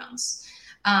on hormones.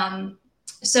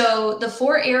 So the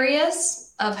 4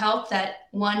 areas of health that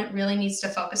one really needs to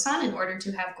focus on in order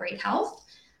to have great health.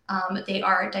 They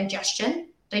are digestion.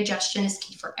 Digestion is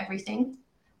key for everything.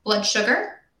 Blood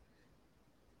sugar,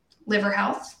 liver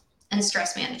health, and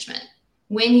stress management.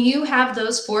 When you have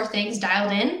those 4 things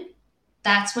dialed in,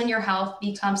 that's when your health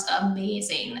becomes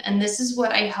amazing. And this is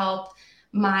what I help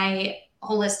my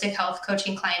holistic health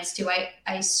coaching clients do.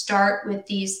 I start with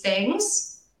these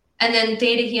things, and then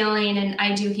theta healing, and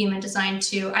I do human design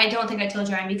too. I don't think I told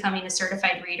you I'm becoming a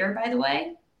certified reader, by the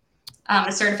way,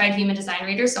 a certified human design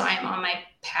reader. So I am on my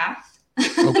path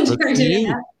to doing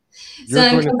that. So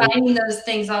I'm combining those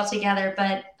things all together.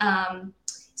 But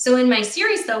so in my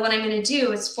series, though, what I'm going to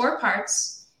do is 4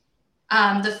 parts.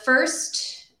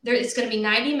 It's going to be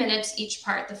 90 minutes each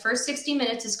part. The first 60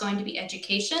 minutes is going to be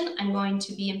education. I'm going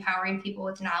to be empowering people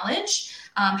with knowledge,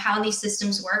 how these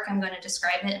systems work. I'm going to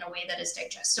describe it in a way that is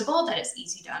digestible, that is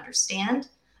easy to understand.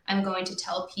 I'm going to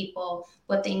tell people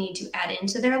what they need to add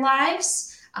into their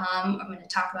lives. I'm going to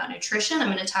talk about nutrition.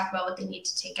 I'm going to talk about what they need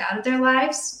to take out of their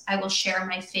lives. I will share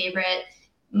my favorite,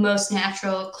 most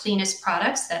natural, cleanest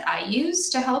products that I use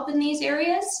to help in these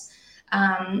areas.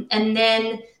 And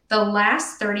then the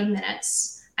last 30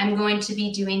 minutes, I'm going to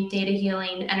be doing theta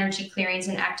healing, energy clearings,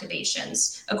 and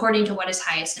activations according to what is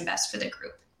highest and best for the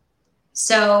group.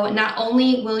 So not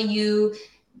only will you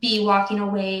be walking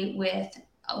away with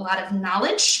a lot of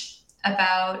knowledge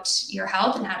about your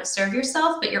health and how to serve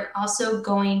yourself, but you're also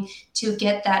going to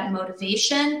get that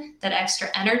motivation, that extra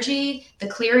energy, the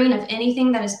clearing of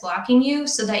anything that is blocking you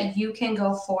so that you can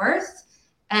go forth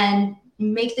and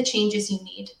make the changes you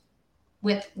need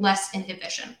with less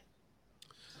inhibition.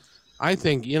 I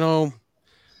think, you're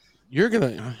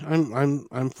gonna.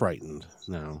 I'm frightened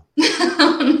now.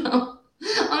 Oh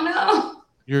no!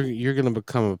 You're gonna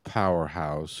become a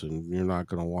powerhouse, and you're not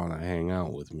gonna want to hang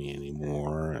out with me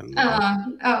anymore. And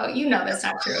that's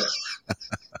not true.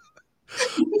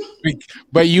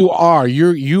 But you are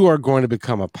going to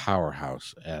become a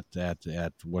powerhouse at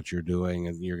what you're doing,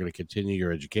 and you're going to continue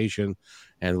your education,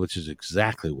 and which is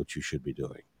exactly what you should be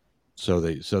doing, so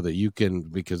that you can,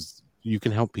 because you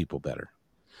can help people better.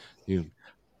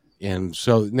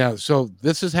 So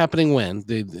this is happening when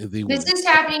this is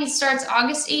happening starts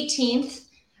August 18th.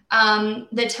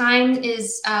 The time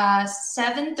is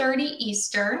 7:30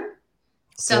 Eastern,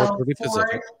 so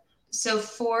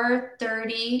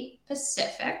 4:30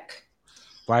 Pacific.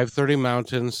 5:30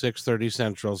 Mountain, 6:30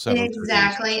 Central,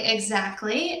 7:30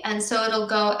 Exactly. And so it'll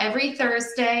go every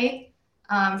Thursday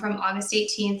from August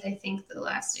 18th. I think the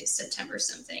last day is September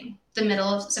something, the middle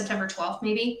of September 12th,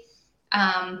 maybe.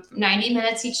 90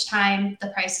 minutes each time. The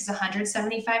price is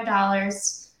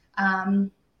 $175.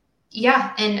 And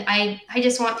I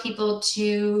just want people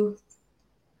to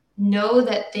know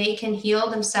that they can heal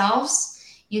themselves.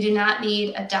 You do not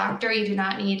need a doctor. You do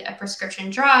not need a prescription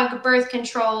drug, birth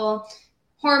control,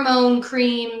 hormone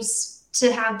creams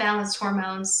to have balanced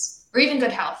hormones or even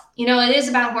good health. It is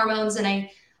about hormones, and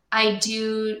I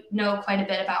do know quite a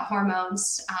bit about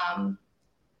hormones.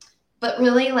 But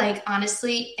really,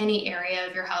 honestly, any area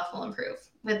of your health will improve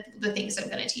with the things I'm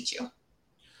going to teach you.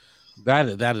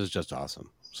 That is just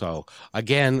awesome. So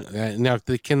again, now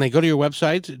can they go to your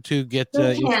website to get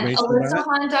information?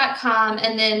 AlyssaHahn.com,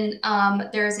 and then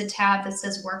there's a tab that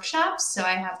says workshops. So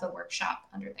I have the workshop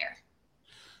under there.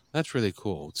 That's really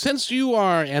cool. Since you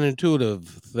are an intuitive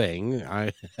thing,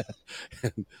 an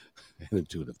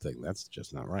intuitive thing. That's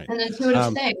just not right. An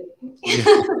intuitive thing.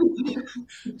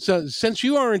 So since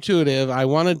you are intuitive, I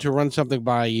wanted to run something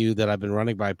by you that I've been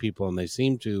running by people, and they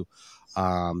seem to.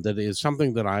 That is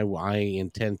something that I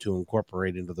intend to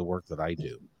incorporate into the work that I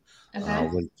do. Okay.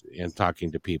 When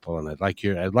talking to people, and I'd like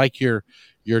your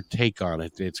take on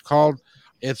it. It's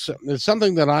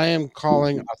something that I am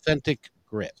calling authentic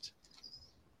grit.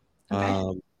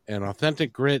 Okay. And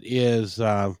authentic grit is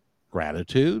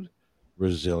gratitude,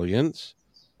 resilience,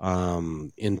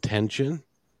 intention,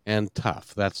 and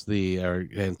tough. That's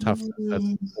and tough. That's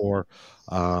 4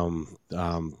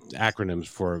 acronyms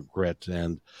for grit,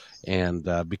 and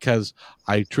because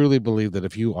I truly believe that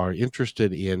if you are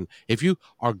if you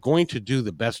are going to do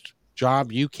the best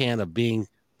job you can of being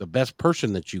the best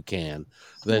person that you can,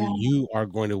 then you are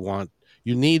going to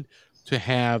you need to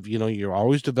have, you're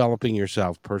always developing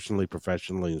yourself personally,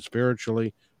 professionally, and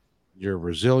spiritually. You're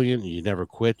resilient. You never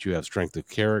quit. You have strength of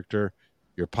character.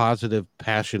 You're positive,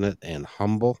 passionate, and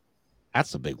humble.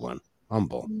 That's a big one.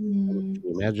 Humble. Can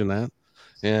you imagine that?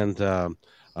 And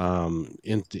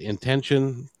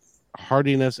intention,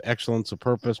 hardiness, excellence of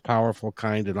purpose, powerful,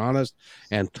 kind, and honest,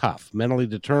 and tough. Mentally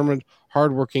determined,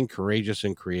 hardworking, courageous,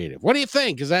 and creative. What do you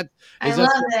think? I love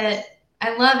it.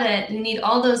 I love it. You need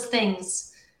all those things.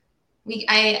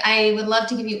 I would love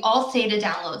to give you all theta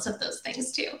downloads of those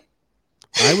things too.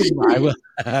 I would,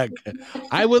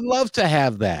 I would love to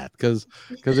have that because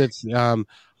it's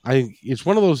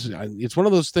one of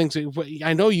those things.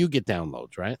 I know you get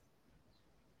downloads, right?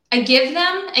 I give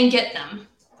them and get them.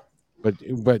 But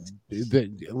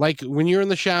like when you're in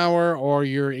the shower or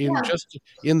you're just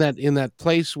in that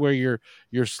place where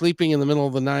you're sleeping in the middle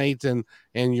of the night and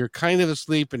you're kind of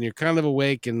asleep and you're kind of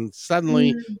awake and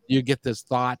suddenly you get this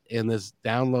thought and this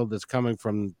download that's coming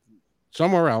from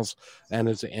somewhere else, and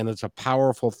it's a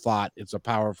powerful thought. It's a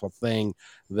powerful thing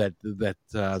that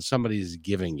somebody's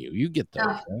giving you. You get those,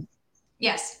 right?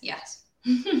 Yes.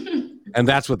 And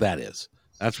that's what that is.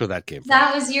 That's where that came from.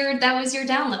 That was your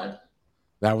download.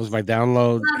 That was my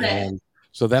download. And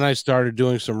so then I started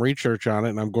doing some research on it,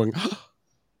 and I'm going, oh,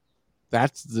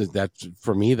 that's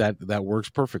for me, that works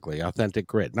perfectly. Authentic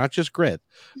grit, not just grit.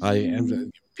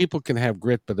 And people can have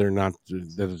grit, but that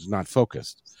is not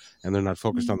focused, and they're not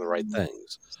focused on the right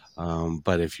things.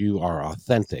 But if you are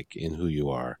authentic in who you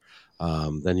are,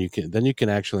 then you can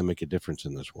actually make a difference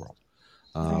in this world.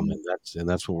 And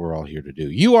that's what we're all here to do.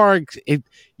 You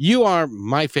are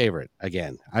my favorite.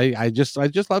 Again, I just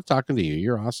love talking to you.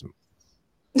 You're awesome.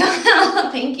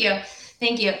 Thank you.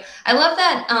 I love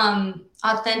that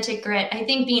authentic grit. I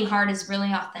think being hard is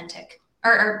really authentic,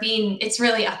 it's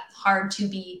really hard to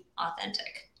be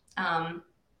authentic.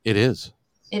 It is.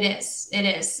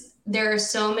 There are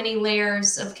so many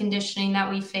layers of conditioning that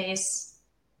we face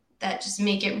that just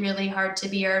make it really hard to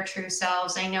be our true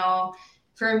selves. I know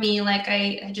for me, like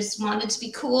I just wanted to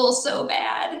be cool so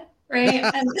bad,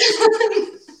 right?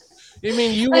 You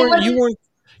mean you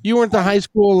weren't the high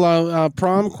school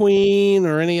prom queen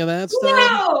or any of that stuff?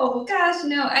 No, gosh,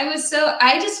 no.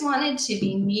 I just wanted to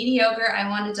be mediocre. I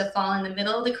wanted to fall in the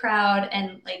middle of the crowd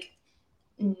and like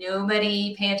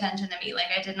nobody pay attention to me. Like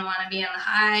I didn't want to be on the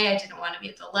high. I didn't want to be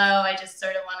at the low. I just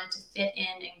sort of wanted to fit in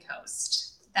and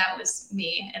coast. That was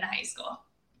me in high school.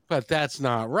 But that's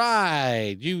not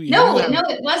right. No,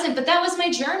 it wasn't. But that was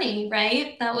my journey,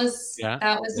 right? That was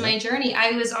my journey.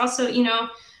 I was also,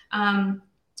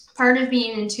 part of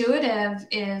being intuitive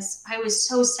is I was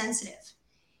so sensitive.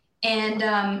 And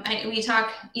we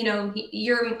talk,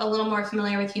 you're a little more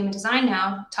familiar with human design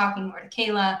now, talking more to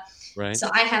Kayla. Right. So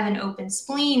I have an open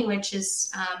spleen, which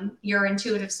is your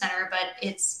intuitive center, but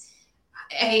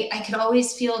I could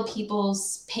always feel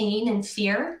people's pain and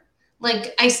fear.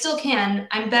 Like I still can.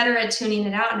 I'm better at tuning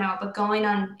it out now, but going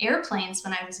on airplanes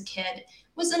when I was a kid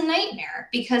was a nightmare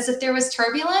because if there was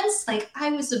turbulence, like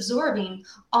I was absorbing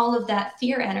all of that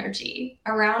fear energy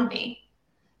around me.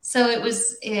 So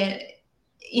and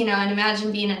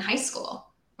imagine being in high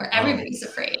school where everybody's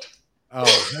afraid. Oh,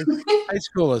 high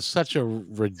school is such a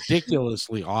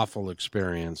ridiculously awful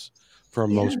experience for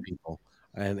most people.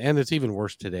 And it's even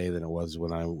worse today than it was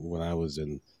when I was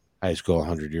in high school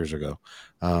 100 years ago.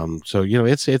 So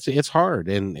it's hard,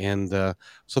 and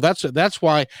so that's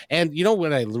why. And you know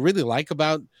what I really like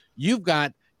about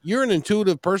you're an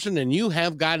intuitive person, and you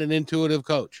have got an intuitive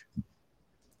coach.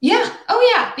 Yeah.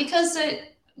 Oh yeah, because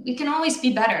we can always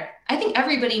be better. I think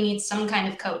everybody needs some kind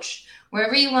of coach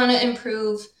wherever you want to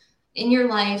improve in your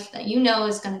life that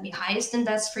is going to be highest and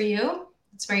best for you.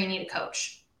 That's where you need a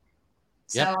coach.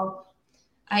 So.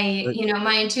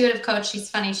 My intuitive coach, she's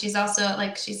funny. She's also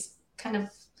she's kind of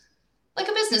like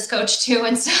a business coach too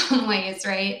in some ways,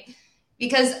 right?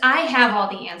 Because I have all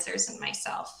the answers in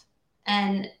myself.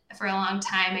 And for a long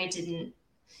time, I didn't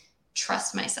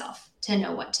trust myself to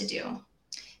know what to do.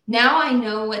 Now I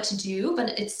know what to do,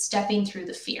 but it's stepping through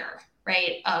the fear,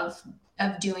 right? Of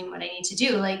doing what I need to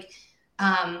do. Like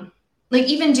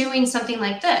even doing something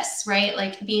like this, right?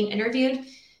 Like being interviewed.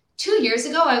 2 years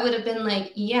ago, I would have been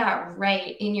like, yeah,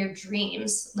 right, in your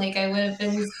dreams. Like I would have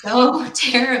been so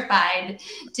terrified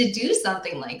to do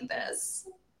something like this,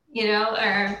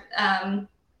 but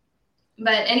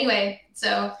anyway,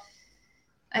 so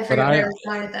I forgot where I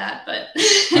started that, but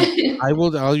I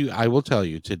will tell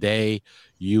you today,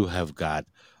 you have got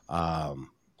a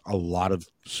lot of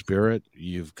spirit.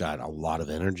 You've got a lot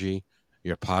of energy.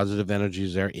 Your positive energy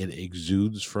is there. It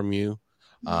exudes from you.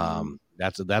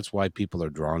 That's why people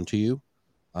are drawn to you,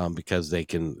 because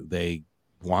they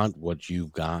want what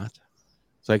you've got.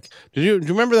 It's like, do you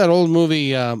remember that old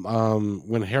movie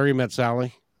When Harry Met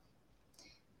Sally?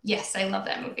 Yes, I love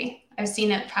that movie. I've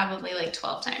seen it probably like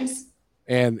 12 times.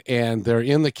 And they're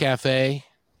in the cafe,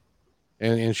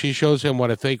 and she shows him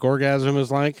what a fake orgasm is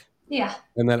like. Yeah.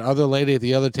 And that other lady at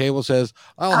the other table says,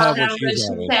 "I'll have what she's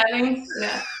having."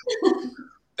 Yeah.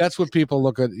 That's what people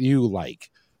look at you like.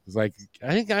 It's like,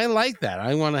 I think I like that.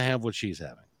 I want to have what she's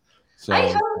having. So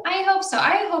I hope so.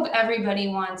 I hope everybody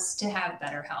wants to have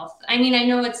better health. I mean, I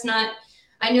know that's not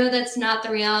the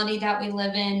reality that we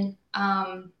live in.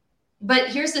 But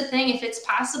here's the thing, if it's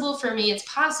possible for me,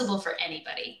 it's possible for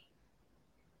anybody.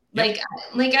 yep.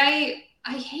 Like I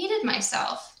hated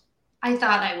myself. I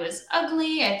thought I was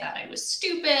ugly. I thought I was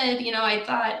stupid. I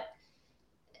thought,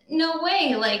 no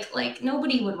way, like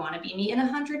nobody would want to be me in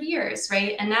 100 years,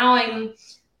 right? And now I'm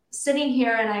sitting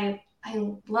here and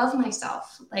I love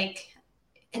myself, like,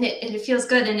 and it feels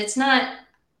good. And it's not,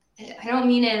 I don't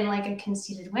mean it in like a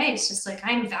conceited way. It's just like,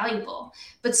 I'm valuable,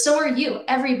 but so are you.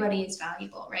 Everybody is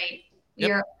valuable, right? We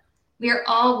Yep. are we are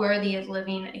all worthy of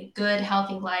living a good,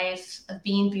 healthy life, of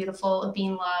being beautiful, of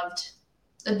being loved,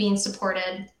 of being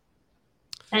supported.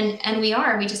 And we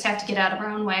just have to get out of our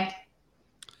own way.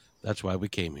 That's why we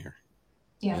came here.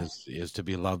 Yeah. Is to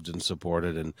be loved and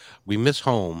supported, and we miss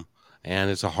home,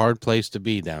 and it's a hard place to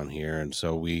be down here, and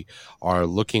so we are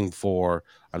looking for,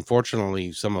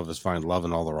 unfortunately some of us find love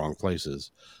in all the wrong places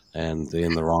and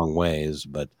in the wrong ways,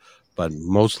 but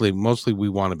mostly we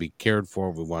want to be cared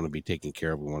for, we want to be taken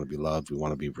care of, we want to be loved, we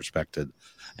want to be respected,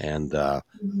 and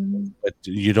Mm-hmm. but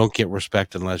you don't get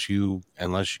respect unless you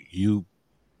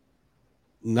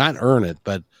not earn it,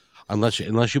 but unless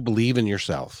you believe in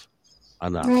yourself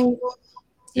enough. Right.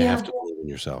 You have Yeah. to believe in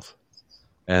yourself.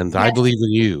 And I Yeah. believe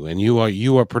in you, and you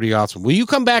are pretty awesome. Will you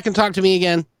come back and talk to me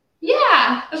again?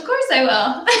 Yeah, of course I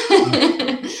will.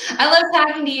 I love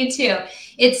talking to you too.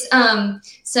 It's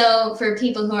so for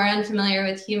people who are unfamiliar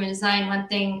with human design, one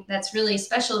thing that's really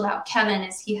special about Kevin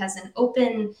is he has an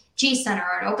open G center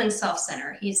or an open self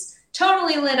center. He's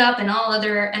totally lit up in all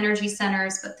other energy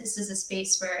centers, but this is a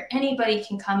space where anybody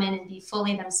can come in and be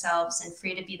fully themselves and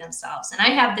free to be themselves. And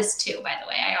I have this too, by the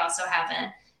way. I also have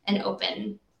an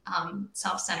open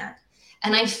self center.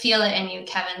 And I feel it in you,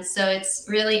 Kevin. So it's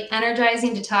really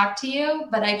energizing to talk to you,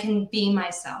 but I can be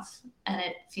myself and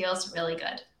it feels really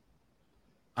good.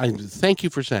 I thank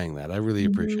you for saying that. I really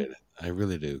Mm-hmm. appreciate it. I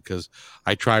really do, because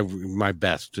I try my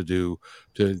best to do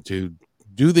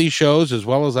these shows as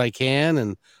well as I can.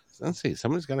 And let's see,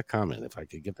 somebody's got a comment. If I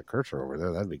could get the cursor over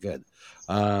there, that'd be good.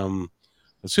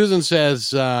 Susan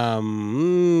says,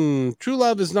 "True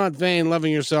love is not vain.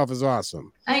 Loving yourself is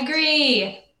awesome." I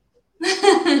agree.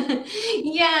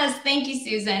 Yes, thank you,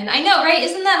 Susan. I know, right?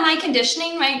 Isn't that my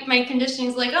conditioning? My conditioning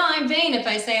is like, oh, I'm vain if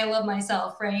I say I love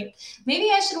myself, right?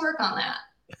 Maybe I should work on that.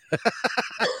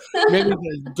 Maybe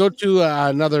go to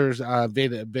another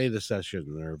beta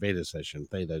session or beta session,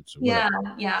 beta,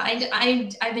 whatever. Yeah.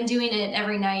 I've been doing it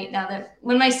every night now that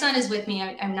when my son is with me,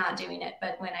 I'm not doing it,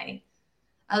 but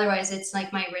otherwise it's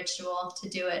like my ritual to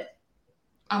do it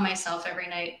on myself every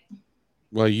night.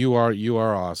 Well, you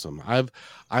are awesome.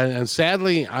 And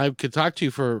sadly I could talk to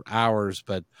you for hours,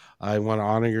 but I want to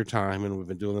honor your time, and we've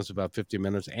been doing this about 50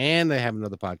 minutes, and I have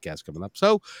another podcast coming up.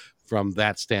 So from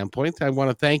that standpoint, I want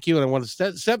to thank you, and I want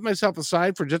to set myself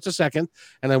aside for just a second,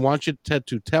 and I want you to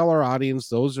tell our audience,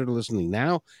 those that are listening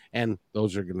now and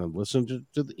those that are going to listen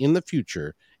in the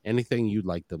future, anything you'd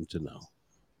like them to know.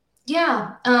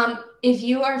 Yeah. If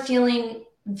you are feeling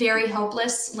very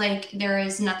hopeless, like there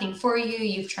is nothing for you,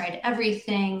 you've tried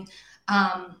everything,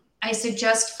 I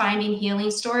suggest finding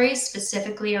healing stories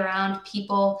specifically around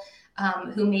people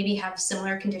who maybe have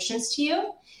similar conditions to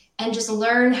you and just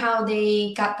learn how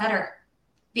they got better.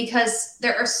 Because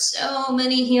there are so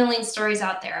many healing stories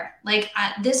out there. Like,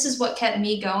 this is what kept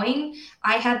me going.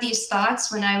 I had these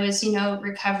thoughts when I was,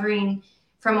 recovering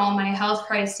from all my health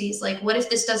crises. Like, what if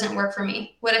this doesn't work for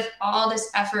me? What if all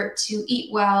this effort to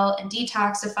eat well and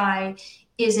detoxify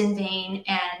is in vain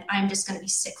and I'm just going to be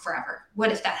sick forever?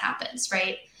 What if that happens,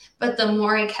 right? But the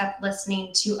more I kept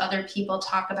listening to other people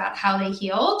talk about how they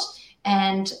healed,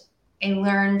 and I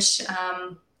learned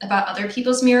about other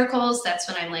people's miracles, that's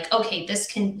when I'm like, okay, this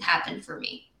can happen for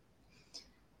me.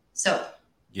 So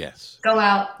Yes. go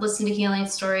out, listen to healing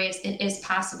stories. It is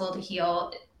possible to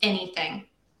heal anything.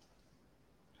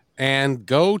 And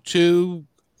go to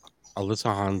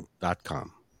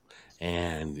alyssahan.com.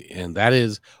 And that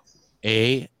is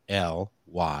ALYSSA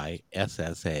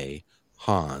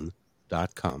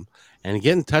Han.com, and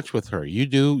get in touch with her. You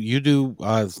do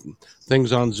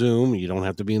things on Zoom. You don't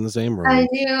have to be in the same room. I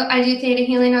do theta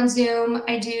healing on Zoom.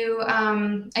 I do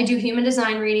human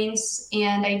design readings,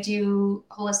 and I do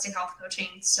holistic health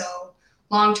coaching. So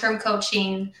long-term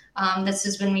coaching. This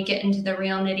is when we get into the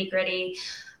real nitty-gritty.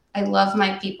 I love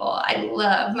my people. I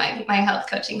love my health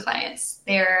coaching clients.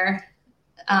 They are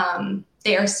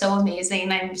so amazing.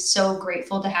 I'm so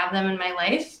grateful to have them in my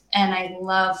life, and I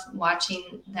love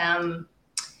watching them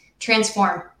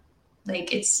transform.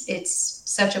 Like, it's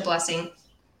such a blessing.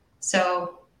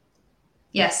 So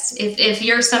Yes, if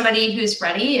you're somebody who's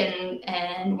ready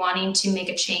and wanting to make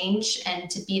a change and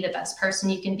to be the best person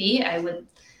you can be, I would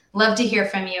love to hear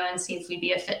from you and see if we'd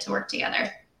be a fit to work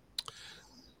together.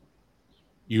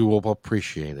 You will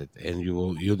appreciate it, and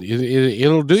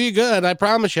it'll do you good. I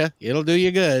promise you, it'll do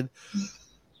you good.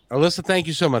 Alyssa, thank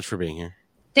you so much for being here.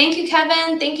 Thank you,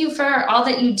 Kevin. Thank you for all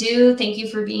that you do. Thank you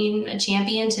for being a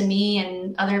champion to me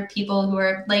and other people who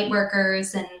are light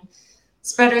workers and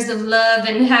spreaders of love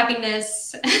and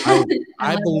happiness.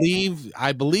 I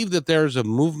believe that there's a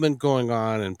movement going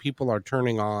on, and people are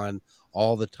turning on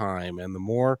all the time. And the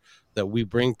more that we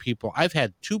bring people, I've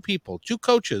had two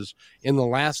coaches in the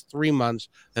last 3 months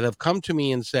that have come to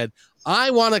me and said,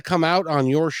 I want to come out on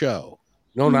your show.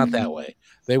 No, not that way.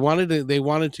 They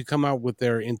wanted to come out with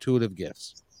their intuitive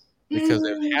gifts, because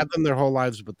they've had them their whole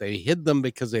lives, but they hid them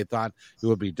because they thought it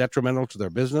would be detrimental to their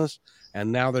business.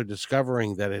 And now they're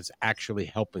discovering that it's actually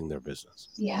helping their business.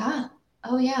 Yeah.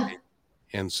 Oh, yeah.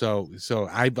 And so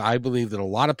I believe that a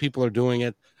lot of people are doing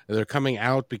it. They're coming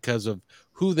out because of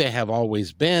who they have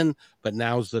always been, but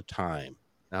now's the time.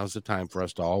 Now's the time for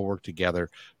us to all work together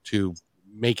to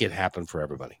make it happen for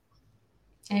everybody.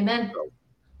 Amen. So,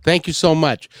 thank you so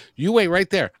much. You wait right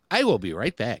there. I will be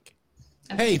right back.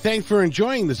 Hey, thanks for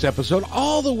enjoying this episode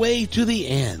all the way to the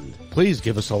end. Please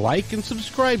give us a like and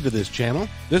subscribe to this channel.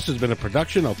 This has been a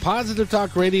production of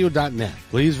PositiveTalkRadio.net.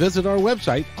 Please visit our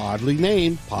website, oddly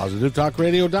named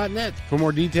PositiveTalkRadio.net, for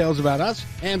more details about us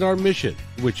and our mission,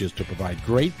 which is to provide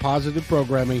great positive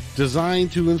programming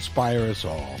designed to inspire us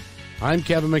all. I'm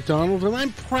Kevin McDonald, and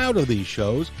I'm proud of these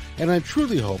shows, and I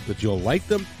truly hope that you'll like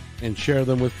them and share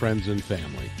them with friends and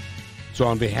family. So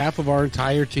on behalf of our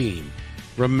entire team,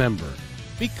 remember,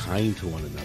 be kind to one another.